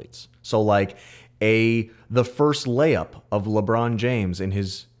athletes. So like the first layup of LeBron James in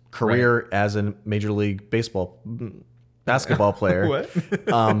his career as a Major League basketball player What?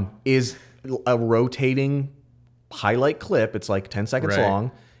 is a rotating highlight clip. It's like 10 seconds Right.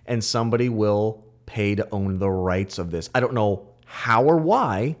 long, and somebody will pay to own the rights of this. I don't know how or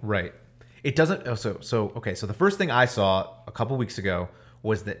why. Right. It doesn't. Oh, so okay. So the first thing I saw a couple weeks ago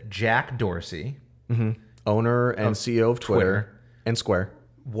was that Jack Dorsey Owner and CEO of Twitter and Square.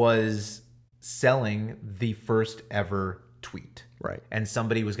 was selling the first ever tweet. Right. And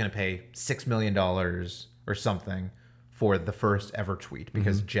somebody was going to pay $6 million or something for the first ever tweet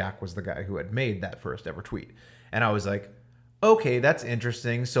because Jack was the guy who had made that first ever tweet. And I was like, okay, that's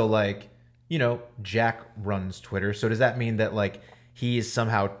interesting. So like, Jack runs Twitter. So does that mean that like he is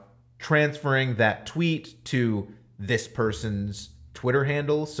somehow transferring that tweet to this person's Twitter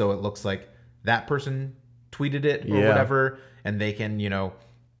handle? So it looks like that person tweeted it or Yeah. whatever, and they can,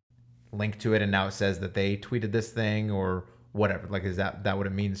 link to it. And now it says that they tweeted this thing or whatever. Like, is that what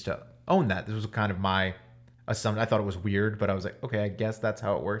it means to own that? This was kind of my assumption. I thought it was weird, but I was like, okay, I guess that's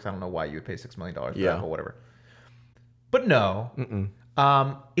how it works. I don't know why you would pay $6 million for Yeah. that, but whatever. But no,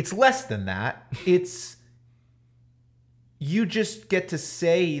 it's less than that. It's you just get to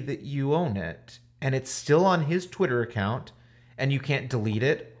say that you own it, and it's still on his Twitter account, and you can't delete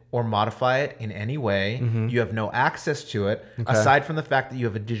it or modify it in any way. You have no access to it, aside from the fact that you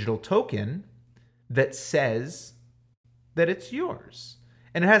have a digital token that says that it's yours.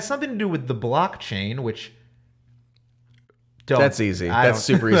 And it has something to do with the blockchain, which That's easy. That's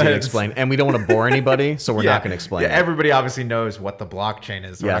super easy to explain. And we don't want to bore anybody, so we're not going to explain it. Everybody obviously knows what the blockchain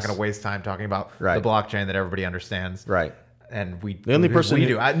is. So We're not Yes. going to waste time talking about Right. the blockchain that everybody understands. Right. And The only person we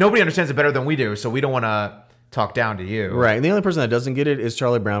who- do. Nobody understands it better than we do, so we don't want to talk down to you. Right. And the only person that doesn't get it is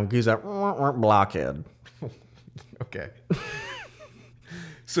Charlie Brown. He's that blockhead. Okay.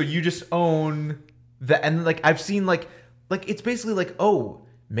 So you just own the, and like I've seen like it's basically like, oh,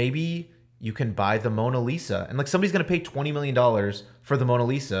 maybe you can buy the Mona Lisa, and like somebody's gonna pay $20 million for the Mona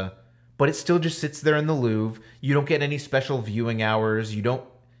Lisa, but it still just sits there in the Louvre. You don't get any special viewing hours. You don't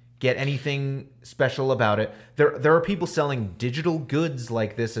get anything special about it. There are people selling digital goods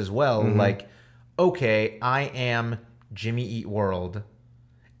like this as well. Like, okay, I am Jimmy Eat World,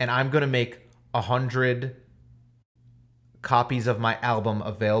 and I'm gonna make 100 copies of my album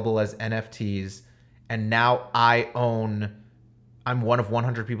available as NFTs, and now I'm one of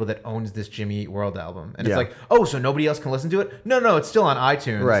 100 people that owns this Jimmy Eat World album. And Yeah. it's like, oh, so nobody else can listen to it? No, it's still on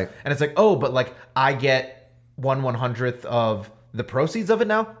iTunes. Right. And it's like, oh, but like I get 1/100th of the proceeds of it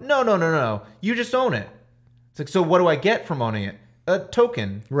now? No. You just own it. It's like, so what do I get from owning it? A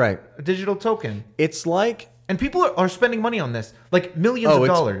token. Right. A digital token. It's like, And people are spending money on this, like millions of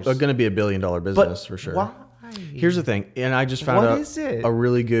dollars. it's going to be $1 billion but business for sure. Why? Here's the thing, and I just found What out is it? a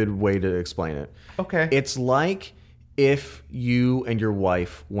really good way to explain it. Okay. It's like if you and your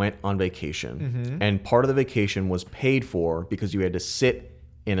wife went on vacation and part of the vacation was paid for because you had to sit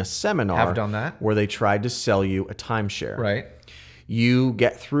in a seminar Have done that. where they tried to sell you a timeshare. Right. You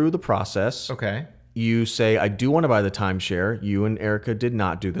get through the process. Okay. You say, I do want to buy the timeshare. You and Erica did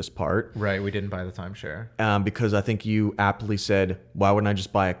not do this part Right. We didn't buy the timeshare. because I think you aptly said, why wouldn't I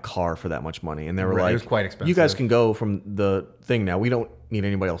just buy a car for that much money? And they were Right, it like, was quite expensive. you guys can go from the thing now. We don't need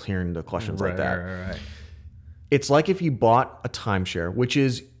anybody else hearing the questions like that. Right. It's like if you bought a timeshare, which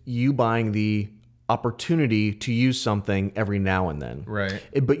is you buying the opportunity to use something every now and then. Right.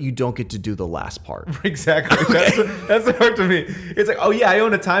 But you don't get to do the last part. Exactly. That's the part to me. It's like, oh yeah, I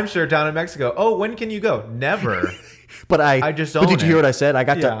own a timeshare down in Mexico. Oh, when can you go? Never. But I just But own did you hear it. what I said? I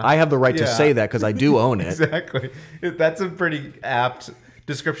got Yeah. to. I have the right to Yeah. say that because I do own it. Exactly. That's a pretty apt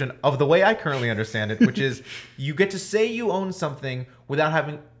description of the way I currently understand it, which is you get to say you own something without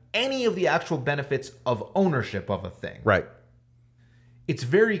having any of the actual benefits of ownership of a thing. Right. It's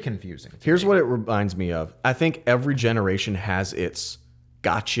very confusing. Here's what it reminds me of. I think every generation has its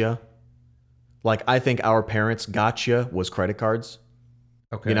gotcha. Like I think our parents' gotcha was credit cards.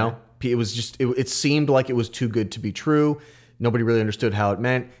 Okay. You know, it was just it seemed like it was too good to be true. Nobody really understood how it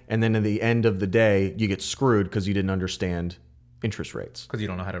meant, and then at the end of the day, you get screwed because you didn't understand interest rates. Because you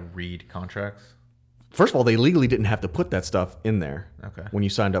don't know how to read contracts. First of all, they legally didn't have to put that stuff in there Okay. when you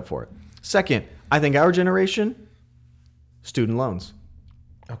signed up for it. Second, I think our generation, student loans,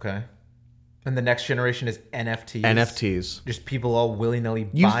 Okay. And the next generation is NFTs. NFTs. Just people all willy-nilly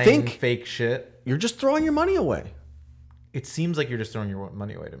You buying think- fake shit. You're just throwing your money away. It seems like you're just throwing your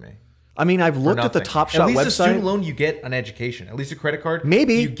money away to me. I mean, I've For looked at the nothing. Top Shot At least a student website, loan, you get an education. At least a credit card,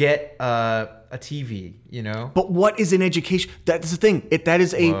 Maybe. you get a TV. You know. but what is an education? That's the thing.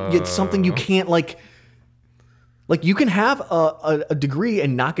 It's something you can't like you can have a degree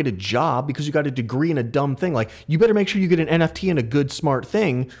and not get a job because you got a degree in a dumb thing. Like, you better make sure you get an NFT in a good, smart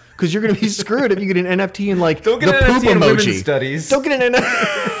thing, because you're going to be screwed if you get an NFT in like Don't get the an poop NFT in emoji. women's studies. Don't get an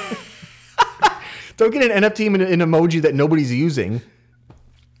Don't get an NFT in an emoji that nobody's using.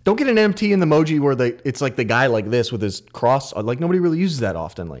 Don't get an NFT in the emoji where it's like the guy like this with his cross. Like, nobody really uses that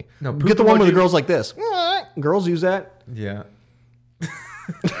often. Like, No, get the poop one where the emoji- girl's like this. Girls use that. Yeah.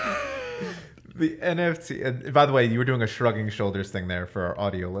 The NFT. And by the way, you were doing a shrugging shoulders thing there for our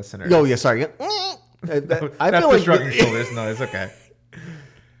audio listeners. Oh yeah, sorry. I That's feel the like shrugging shoulders. No, it's okay.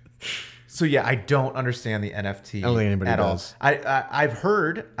 So yeah, I don't understand the NFT I don't think anybody at does. all.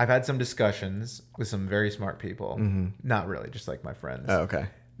 I've had some discussions with some very smart people. Not really, just like my friends. Oh, okay.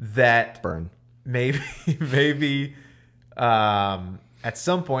 That Burn. maybe at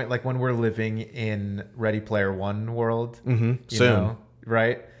some point, like when we're living in Ready Player One world, you Soon. know,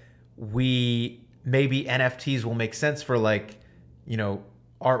 right? Maybe NFTs will make sense for, like, you know,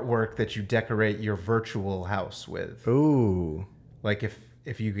 artwork that you decorate your virtual house with. Ooh. Like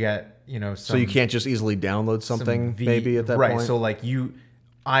if you get, you know, So you can't just easily download something maybe at that right, point? so like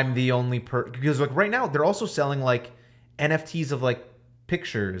I'm the only because like right now they're also selling like NFTs of like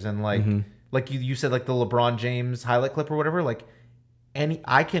pictures and like like you said, like the LeBron James highlight clip or whatever. Like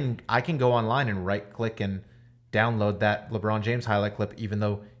I can go online and right click and download that LeBron James highlight clip, even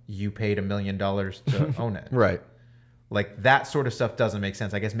though you paid $1 million to own it. Right. Like that sort of stuff doesn't make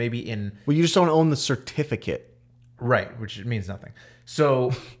sense. I guess maybe in Well, you just don't own the certificate. right, which means nothing.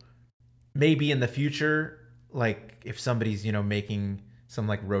 So maybe in the future, like if somebody's, you know, making some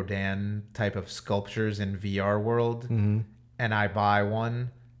like Rodin type of sculptures in VR world, and I buy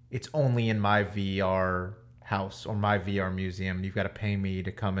one, it's only in my VR house or my VR museum. You've got to pay me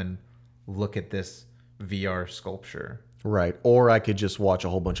to come and look at this VR sculpture. Right. Or I could just watch a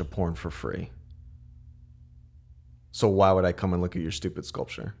whole bunch of porn for free. So why would I come and look at your stupid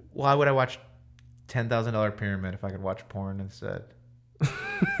sculpture? Why would I watch $10,000 Pyramid if I could watch porn instead?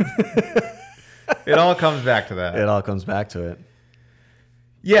 It all comes back to that. It all comes back to it.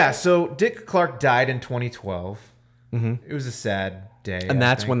 Yeah, so Dick Clark died in 2012. It was a sad day. And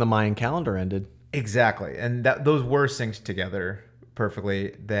that's when the Mayan calendar ended. Exactly. And those were synced together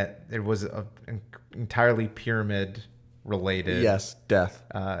perfectly, that it was an entirely pyramid related Yes, death.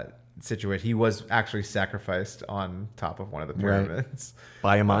 situation. He was actually sacrificed on top of one of the pyramids.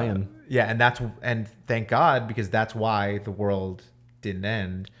 By a Mayan. Yeah, and thank God, because that's why the world didn't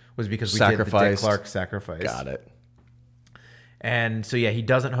end, was because we did the Dick Sacrificed. Clark sacrifice. Got it. And so yeah, he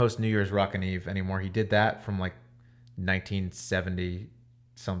doesn't host New Year's Rockin' Eve anymore. He did that from like 1970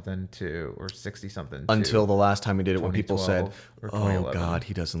 something to, or 60 something, Until the last time he did it, when people said, 2012 or "Oh 2011. God,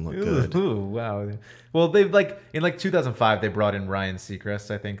 he doesn't look good." Ooh, wow. Well, they've like in like 2005 they brought in Ryan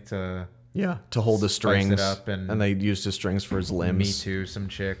Seacrest, I think, to Yeah, to hold the Spice strings, it up and they used his strings for his limbs. Me Too some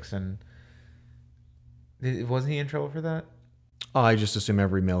chicks, and wasn't he in trouble for that? Oh, I just assume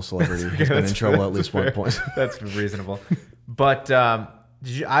every male celebrity has been in trouble at least one point. That's reasonable. But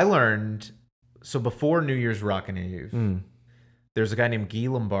I learned, so before New Year's Rockin' Eve, there's a guy named Guy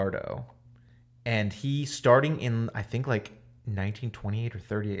Lombardo, and he, starting in I think like 1928 or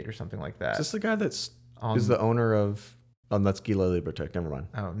 38 or something like that. Is this the guy is the owner of? Oh, that's Gila Libertech. Never mind.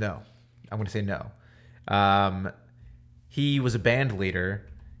 Oh no, I'm going to say no. He was a band leader,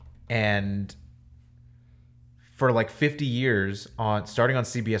 and for like 50 years, starting on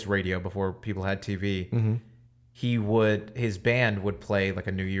CBS Radio before people had TV, his band would play like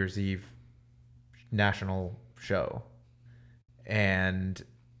a New Year's Eve national show, and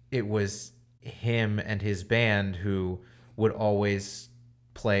it was him and his band who would always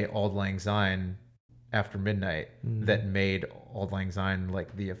play Auld Lang Syne after midnight that made Auld Lang Syne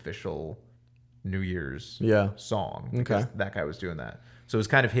like the official New Year's song, because that guy was doing that. So it was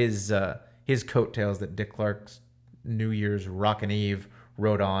kind of his coattails that Dick Clark's New Year's Rockin' Eve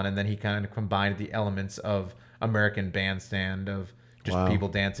wrote on, and then he kind of combined the elements of American Bandstand, of just people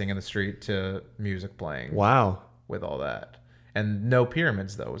dancing in the street to music playing. Wow. With all that. And no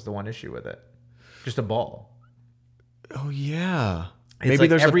pyramids, though, was the one issue with it. Just a ball. Oh yeah. It's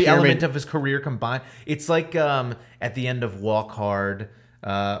like every element of his career combined. It's like at the end of Walk Hard,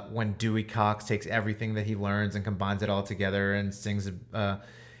 when Dewey Cox takes everything that he learns and combines it all together and sings,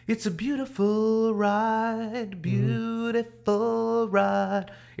 "It's a beautiful ride, beautiful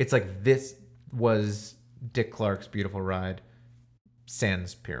ride." It's like this was Dick Clark's Beautiful Ride,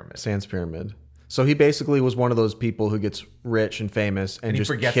 sans Pyramid. Sans Pyramid. So he basically was one of those people who gets rich and famous and he just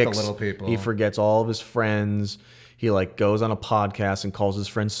forgets kicks, the little people. He forgets all of his friends. He like goes on a podcast and calls his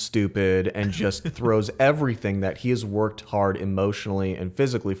friends stupid and just throws everything that he has worked hard emotionally and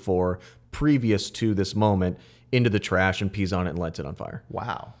physically for previous to this moment into the trash and pees on it and lights it on fire.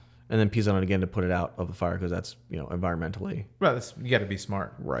 Wow. And then pees on it again to put it out of the fire because that's, environmentally. Right, you got to be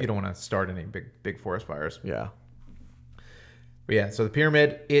smart. Right. You don't want to start any big forest fires. Yeah. But yeah, so the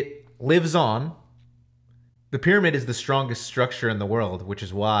pyramid, it lives on. The pyramid is the strongest structure in the world, which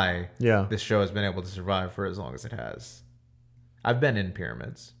is why this show has been able to survive for as long as it has. I've been in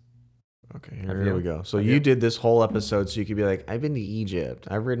pyramids. Okay, here we go. So you did this whole episode so you could be like, I've been to Egypt.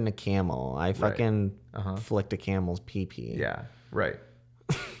 I've ridden a camel. I fucking flicked a camel's pee-pee. Yeah, right.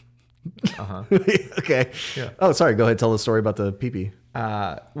 Okay. Yeah. Oh, sorry. Go ahead. Tell the story about the pee-pee.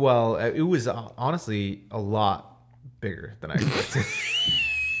 Well, it was honestly a lot bigger than I expected.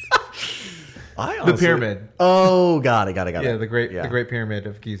 The pyramid. Oh, got it. Yeah, the Great Pyramid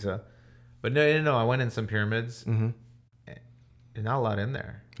of Giza. But no, I went in some pyramids. Mm-hmm. There's not a lot in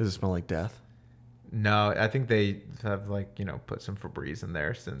there. Does it smell like death? No, I think they have put some Febreze in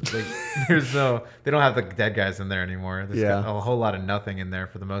there since they don't have the dead guys in there anymore. There's got a whole lot of nothing in there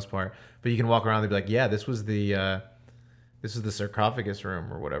for the most part. But you can walk around and be like, yeah, this was the sarcophagus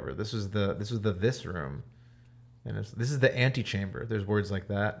room or whatever. This was this room. And this is the antechamber. There's words like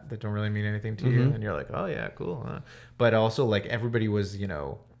that don't really mean anything to you. And you're like, oh yeah, cool. But also like everybody was, I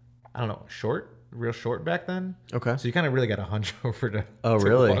don't know, real short back then. Okay. So you kind of really got to hunch over to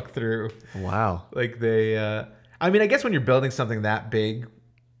really walk through. Wow. Like they, I guess when you're building something that big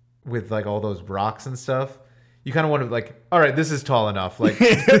with like all those rocks and stuff, you kind of want to like, all right, this is tall enough. Like,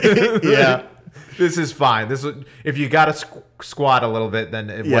 yeah, this is fine. If you got to squat a little bit, then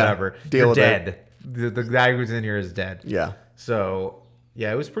whatever. You're dead. The guy who's in here is dead. Yeah. So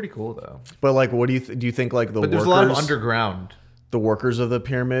yeah, it was pretty cool though. But like, what do you think like the but there's workers, a lot of underground. The workers of the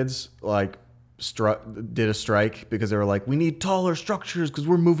pyramids like did a strike because they were like, we need taller structures because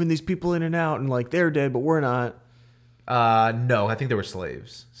we're moving these people in and out, and like they're dead, but we're not. No, I think they were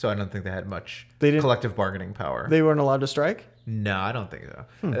slaves, so I don't think they had much collective bargaining power. They weren't allowed to strike? No, I don't think so.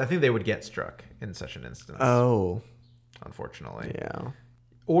 I think they would get struck in such an instance. Oh. Unfortunately. Yeah.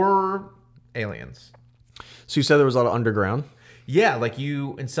 Or aliens. So you said there was a lot of underground? Yeah, like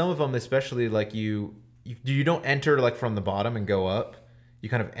in some of them, especially like you don't enter like from the bottom and go up. You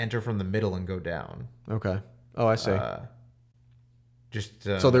kind of enter from the middle and go down. Okay. Oh, I see.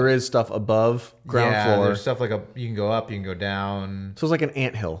 So there is stuff above ground floor. Yeah, there's stuff like you can go up, you can go down. So it's like an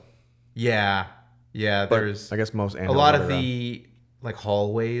anthill. Yeah. Yeah, there's... I guess most anthills. A lot of the like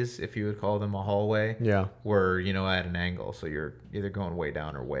hallways, if you would call them a hallway, were, at an angle. So you're either going way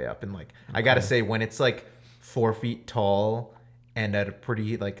down or way up. And like, I got to say, when it's like 4 feet tall and at a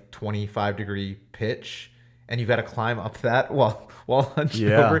pretty like 25-degree pitch, and you've got to climb up that while hunched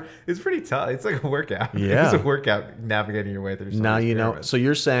over, it's pretty tough. It's like a workout. Yeah. It's a workout navigating your way through some now of these know. pyramids. So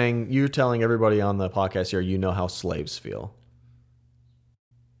you're telling everybody on the podcast here, how slaves feel.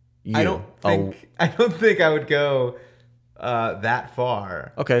 I don't think I would go that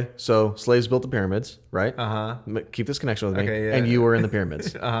far. Okay, so slaves built the pyramids, right? Keep this connection with me. Okay, yeah. And you were in the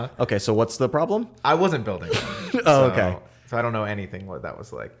pyramids. Okay, so what's the problem? I wasn't building them. Okay. So I don't know anything what that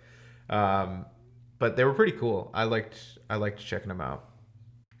was like. But they were pretty cool. I liked checking them out.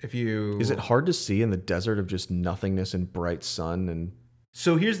 Is it hard to see in the desert of just nothingness and bright sun and?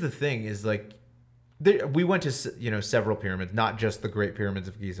 So here's the thing: is like, we went to several pyramids, not just the Great Pyramids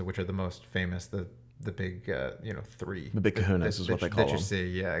of Giza, which are the most famous. The big three. The big kahunas is what they call them. That you see,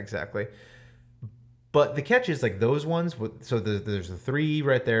 yeah, exactly. But the catch is like those ones. So there's the three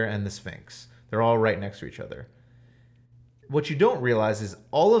right there and the Sphinx. They're all right next to each other. What you don't realize is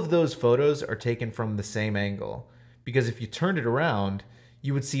all of those photos are taken from the same angle, because if you turned it around,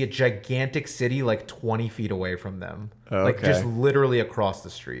 you would see a gigantic city like 20 feet away from them. Okay. Like just literally across the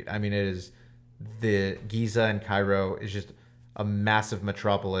street. I mean, it is the Giza and Cairo is just a massive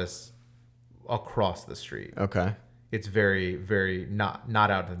metropolis across the street. Okay. It's very, very not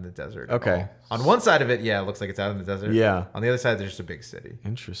out in the desert. Okay. On one side of it, yeah, it looks like it's out in the desert. Yeah. On the other side, there's just a big city.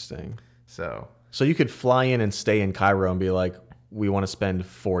 Interesting. So you could fly in and stay in Cairo and be like, we want to spend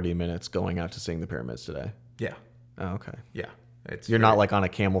 40 minutes going out to seeing the pyramids today. Yeah. Oh, okay. Yeah. You're not like on a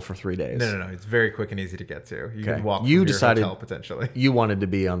camel for 3 days. No. It's very quick and easy to get to. You can walk. You from decided your hotel, potentially. You wanted to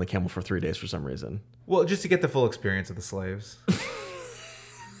be on the camel for 3 days for some reason. Well, just to get the full experience of the slaves.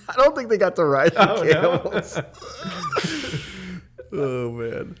 I don't think they got to ride the Oh, no? camels. Oh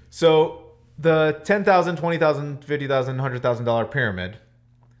man. So the $10,000, $20,000, $50,000, $100,000 pyramid,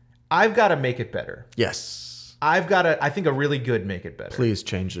 I've got to make it better. Yes. I think a really good make it better. Please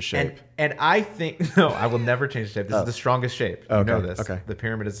change the shape. And I think, no, I will never change the shape. This is the strongest shape. You know this. Okay. The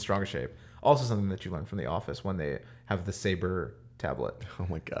pyramid is the strongest shape. Also something that you learn from The Office when they have the saber tablet. Oh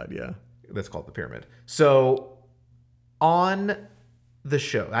my God, yeah. That's called the pyramid. So on the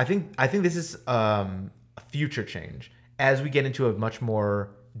show, I think this is a future change as we get into a much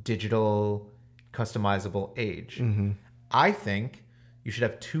more digital, customizable age. Mm-hmm. I think you should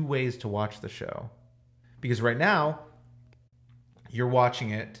have two ways to watch the show. Because right now, you're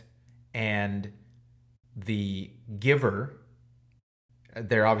watching it and the giver,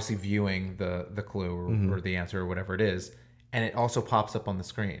 they're obviously viewing the clue or the answer or whatever it is, and it also pops up on the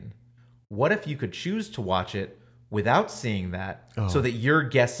screen. What if you could choose to watch it without seeing that so that you're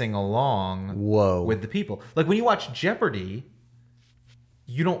guessing along with the people? Like when you watch Jeopardy,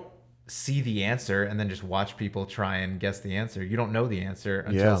 you don't see the answer and then just watch people try and guess the answer. You don't know the answer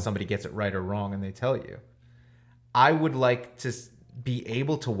until somebody gets it right or wrong and they tell you. I would like to be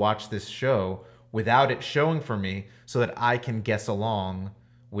able to watch this show without it showing for me so that I can guess along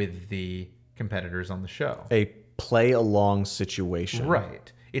with the competitors on the show. A play along situation.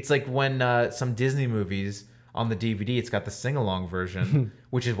 Right. It's like when some Disney movies on the DVD, it's got the sing-along version,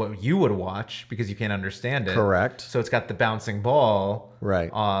 which is what you would watch because you can't understand it. Correct. So it's got the bouncing ball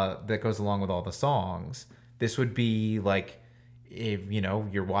Right. that goes along with all the songs. This would be like if,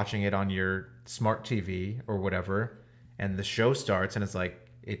 you're watching it on your smart TV or whatever, and the show starts and it's like,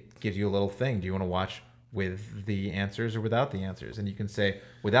 it gives you a little thing. Do you want to watch with the answers or without the answers? And you can say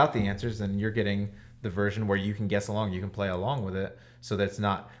without the answers, then you're getting the version where you can guess along, you can play along with it. So that's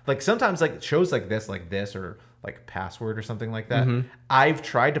not like sometimes like shows like this or like Password or something like that. I've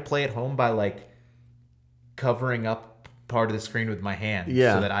tried to play at home by like covering up part of the screen with my hand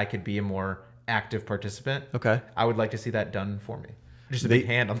so that I could be a more active participant. Okay. I would like to see that done for me. Just a big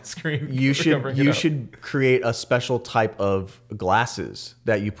hand on the screen. You should create a special type of glasses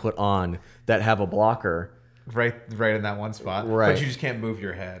that you put on that have a blocker. Right in that one spot. Right. But you just can't move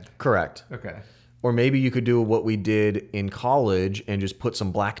your head. Correct. Okay. Or maybe you could do what we did in college and just put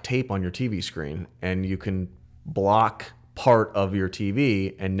some black tape on your TV screen and you can block part of your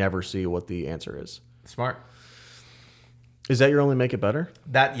TV and never see what the answer is. Smart. Is that your only make it better?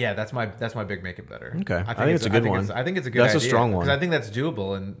 That's my big make it better. Okay. I think it's a good one. I think it's a good idea. That's a strong one. Because I think that's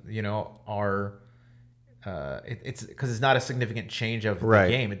doable and, it's because it's not a significant change of the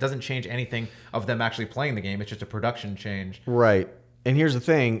game. It doesn't change anything of them actually playing the game. It's just a production change. Right. And here's the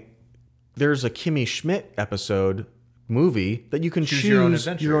thing. There's a Kimmy Schmidt movie that you can choose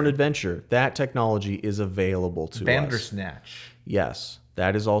your own adventure. That technology is available to us. Bandersnatch. Yes.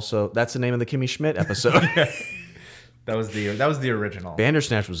 That's the name of the Kimmy Schmidt episode. That was the original.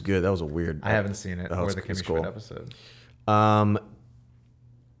 Bandersnatch was good. That was a weird. I haven't seen it or the Kimmy Schmidt episode.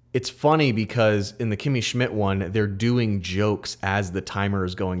 It's funny because in the Kimmy Schmidt one, they're doing jokes as the timer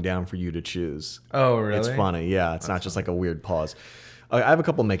is going down for you to choose. Oh, really? It's funny. Yeah, it's not just like a weird pause. I have a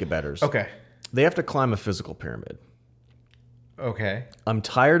couple make it betters. Okay. They have to climb a physical pyramid. Okay. I'm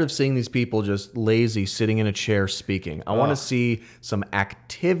tired of seeing these people just lazy sitting in a chair speaking. I want to see some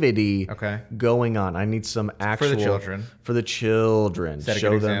activity going on. I need some actual for the children. For the children. Set a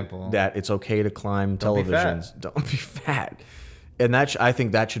Show good them example. that it's okay to climb televisions. Don't Don't be fat. And I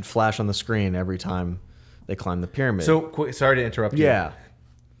think that should flash on the screen every time they climb the pyramid. So sorry to interrupt you. Yeah.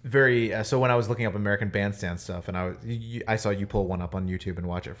 So when I was looking up American Bandstand stuff, and I saw you pull one up on YouTube and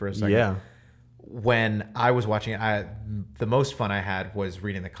watch it for a second. Yeah. When I was watching it, the most fun I had was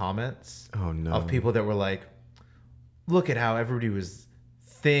reading the comments of people that were like, look at how everybody was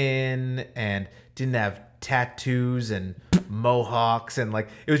thin and didn't have tattoos and mohawks, and like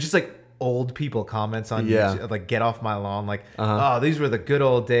it was just like old people comments on YouTube, like get off my lawn, like oh, these were the good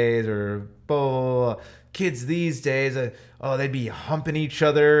old days, or blah. Kids these days, they'd be humping each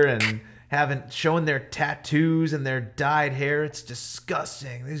other and showing their tattoos and their dyed hair. It's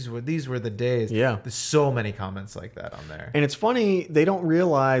disgusting. These were the days. Yeah. There's so many comments like that on there. And it's funny, they don't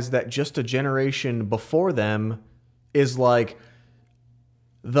realize that just a generation before them is like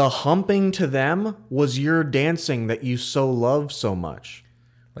the humping to them was your dancing that you so love so much.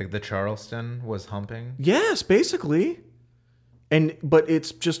 Like the Charleston was humping? Yes, basically. But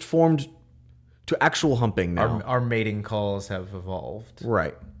it's just formed to actual humping now. Our mating calls have evolved.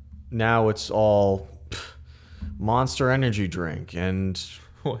 Right. Now it's all Monster Energy drink and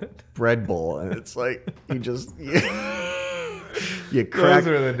what? Red Bull. And it's like, you just... You crack,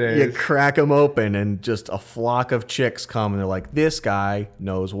 Those were the days. You crack them open, and just a flock of chicks come, and they're like, "This guy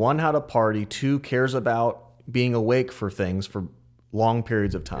knows, one, how to party, two, cares about being awake for things for long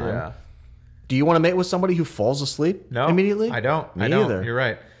periods of time." Yeah. Do you want to mate with somebody who falls asleep immediately? I don't. Me I don't. either. You're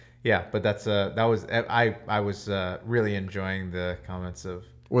right. Yeah, but that was I was really enjoying the comments of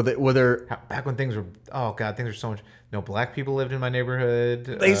Were there? back when things were things were so much. No black people lived in my neighborhood.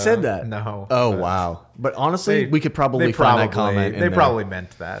 They said that. No. Oh but wow! But honestly, we could probably they find that comment. They probably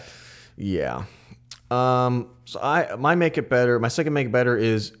meant that. Yeah. So my second make it better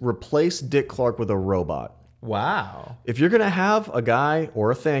is replace Dick Clark with a robot. Wow. If you're gonna have a guy or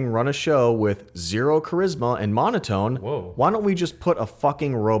a thing run a show with zero charisma and monotone, Whoa. why don't we just put a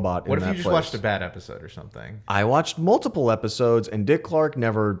fucking robot What in if that you just place? watched a bad episode or something? I watched multiple episodes, and Dick Clark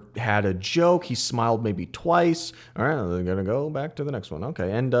never had a joke. He smiled maybe twice. All right, they're gonna go back to the next one.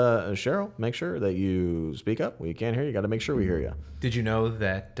 Okay, and Cheryl, make sure that you speak up. We can't hear you. Got to make sure we hear you. Did you know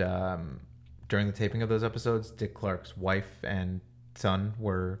that during the taping of those episodes, Dick Clark's wife and son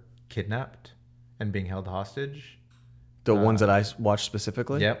were kidnapped and being held hostage? The ones that I watched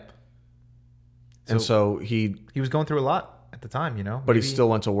specifically. Yep. And so he was going through a lot at the time, you know. But he Maybe- still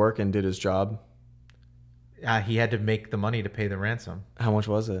went to work and did his job. he had to make the money to pay the ransom. How much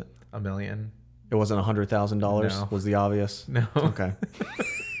was it? $1 million. It wasn't $100,000. No. Was the obvious? No. Okay.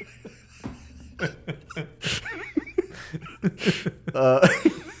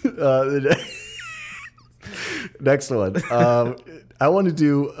 Next one. I want to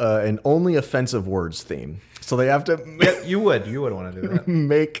do an only offensive words theme. So they have to Yeah, you would want to do that.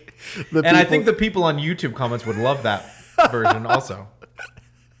 make the And I people- think the people on YouTube comments would love that version also.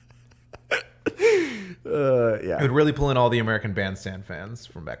 yeah. It would really pull in all the American Bandstand fans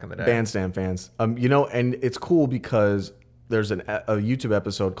from back in the day. Bandstand fans. And it's cool because there's a YouTube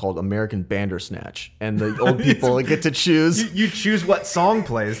episode called American Bandersnatch, and the old people get to choose You choose what song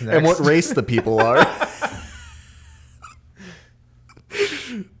plays next. and what race the people are.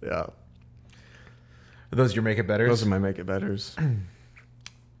 Yeah, Are those your make it betters? those are my make it betters.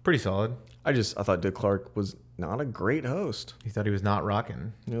 Pretty solid. I thought Dick Clark was not a great host. He thought he was not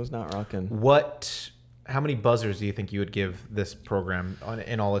rocking. He was not rocking. How many buzzers do you think you would give this program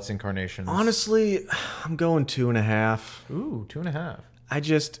in all its incarnations? Honestly, I'm going 2.5. Ooh, 2.5.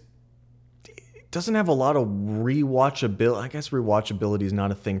 It doesn't have a lot of rewatchability. I guess rewatchability is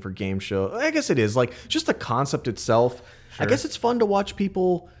not a thing for game show. I guess it is. Like, just the concept itself. I guess it's fun to watch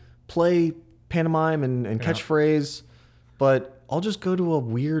people play pantomime and catchphrase, but I'll just go to a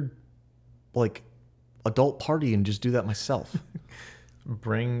weird, like, adult party and just do that myself.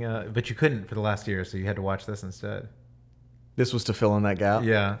 But you couldn't for the last year, so you had to watch this instead. This was to fill in that gap?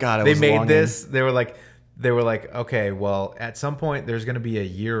 Yeah. God, they made this. They were like, okay, well, at some point there's going to be a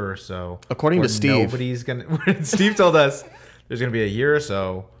year or so. According where to Steve. nobody's going to. Steve told us there's going to be a year or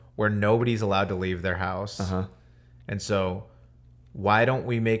so where nobody's allowed to leave their house. Uh-huh. And so, why don't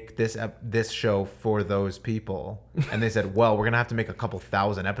we make this show for those people? And they said, well, we're going to have to make a couple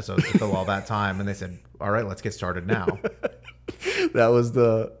thousand episodes to fill all that time. And they said, all right, let's get started now. That was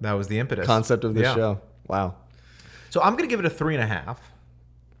the impetus. concept of the show. Wow. So I'm going to give it a 3.5.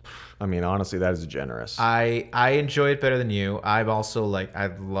 I mean, honestly, that is generous. I enjoy it better than you. I've also I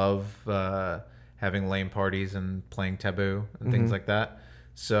love having lame parties and playing taboo and things like that.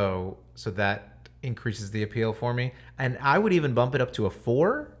 So that increases the appeal for me. And I would even bump it up to a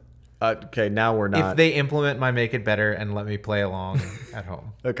 4 Okay, now we're not. if they implement my make it better and let me play along at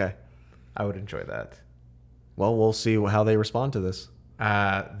home. Okay. I would enjoy that. Well, we'll see how they respond to this.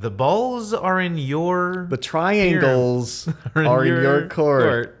 The balls are in your The triangles are in your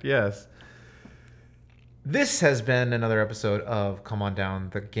court. Yes. This has been another episode of Come On Down,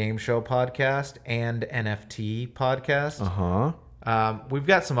 the game show podcast and NFT podcast. Uh-huh. We've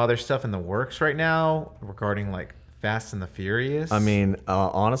got some other stuff in the works right now regarding Fast and the Furious. I mean,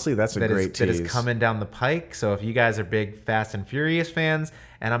 honestly, that's a great that tease. is coming down the pike. So if you guys are big Fast and Furious fans,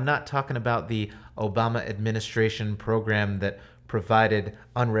 and I'm not talking about the Obama administration program that provided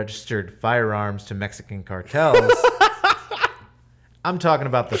unregistered firearms to Mexican cartels. I'm talking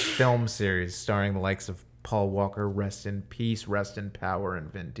about the film series starring the likes of Paul Walker, rest in peace, rest in power,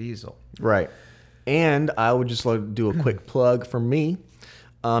 and Vin Diesel. Right. And I would just like to do a quick plug for me.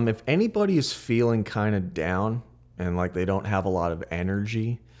 If anybody is feeling kind of down and they don't have a lot of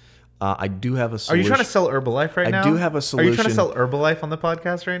energy, I do have a Are solution. you trying to sell Herbalife right now? I do have a Are you trying to solution. sell Herbalife on the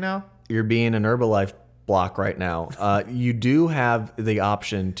podcast right now? You're being an Herbalife block right now. You do have the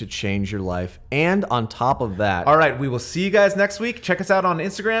option to change your life. And on top of that, All right, we will see you guys next week. Check us out on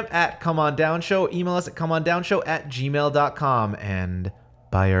Instagram at Come On Down Show. Email us at comeondownshow@gmail.com. And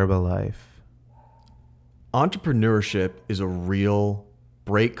bye Herbalife. Entrepreneurship is a real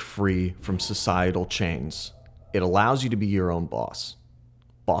break free from societal chains. It allows you to be your own boss.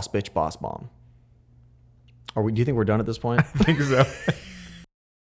 Boss bitch, boss mom. Do you think we're done at this point? I think so.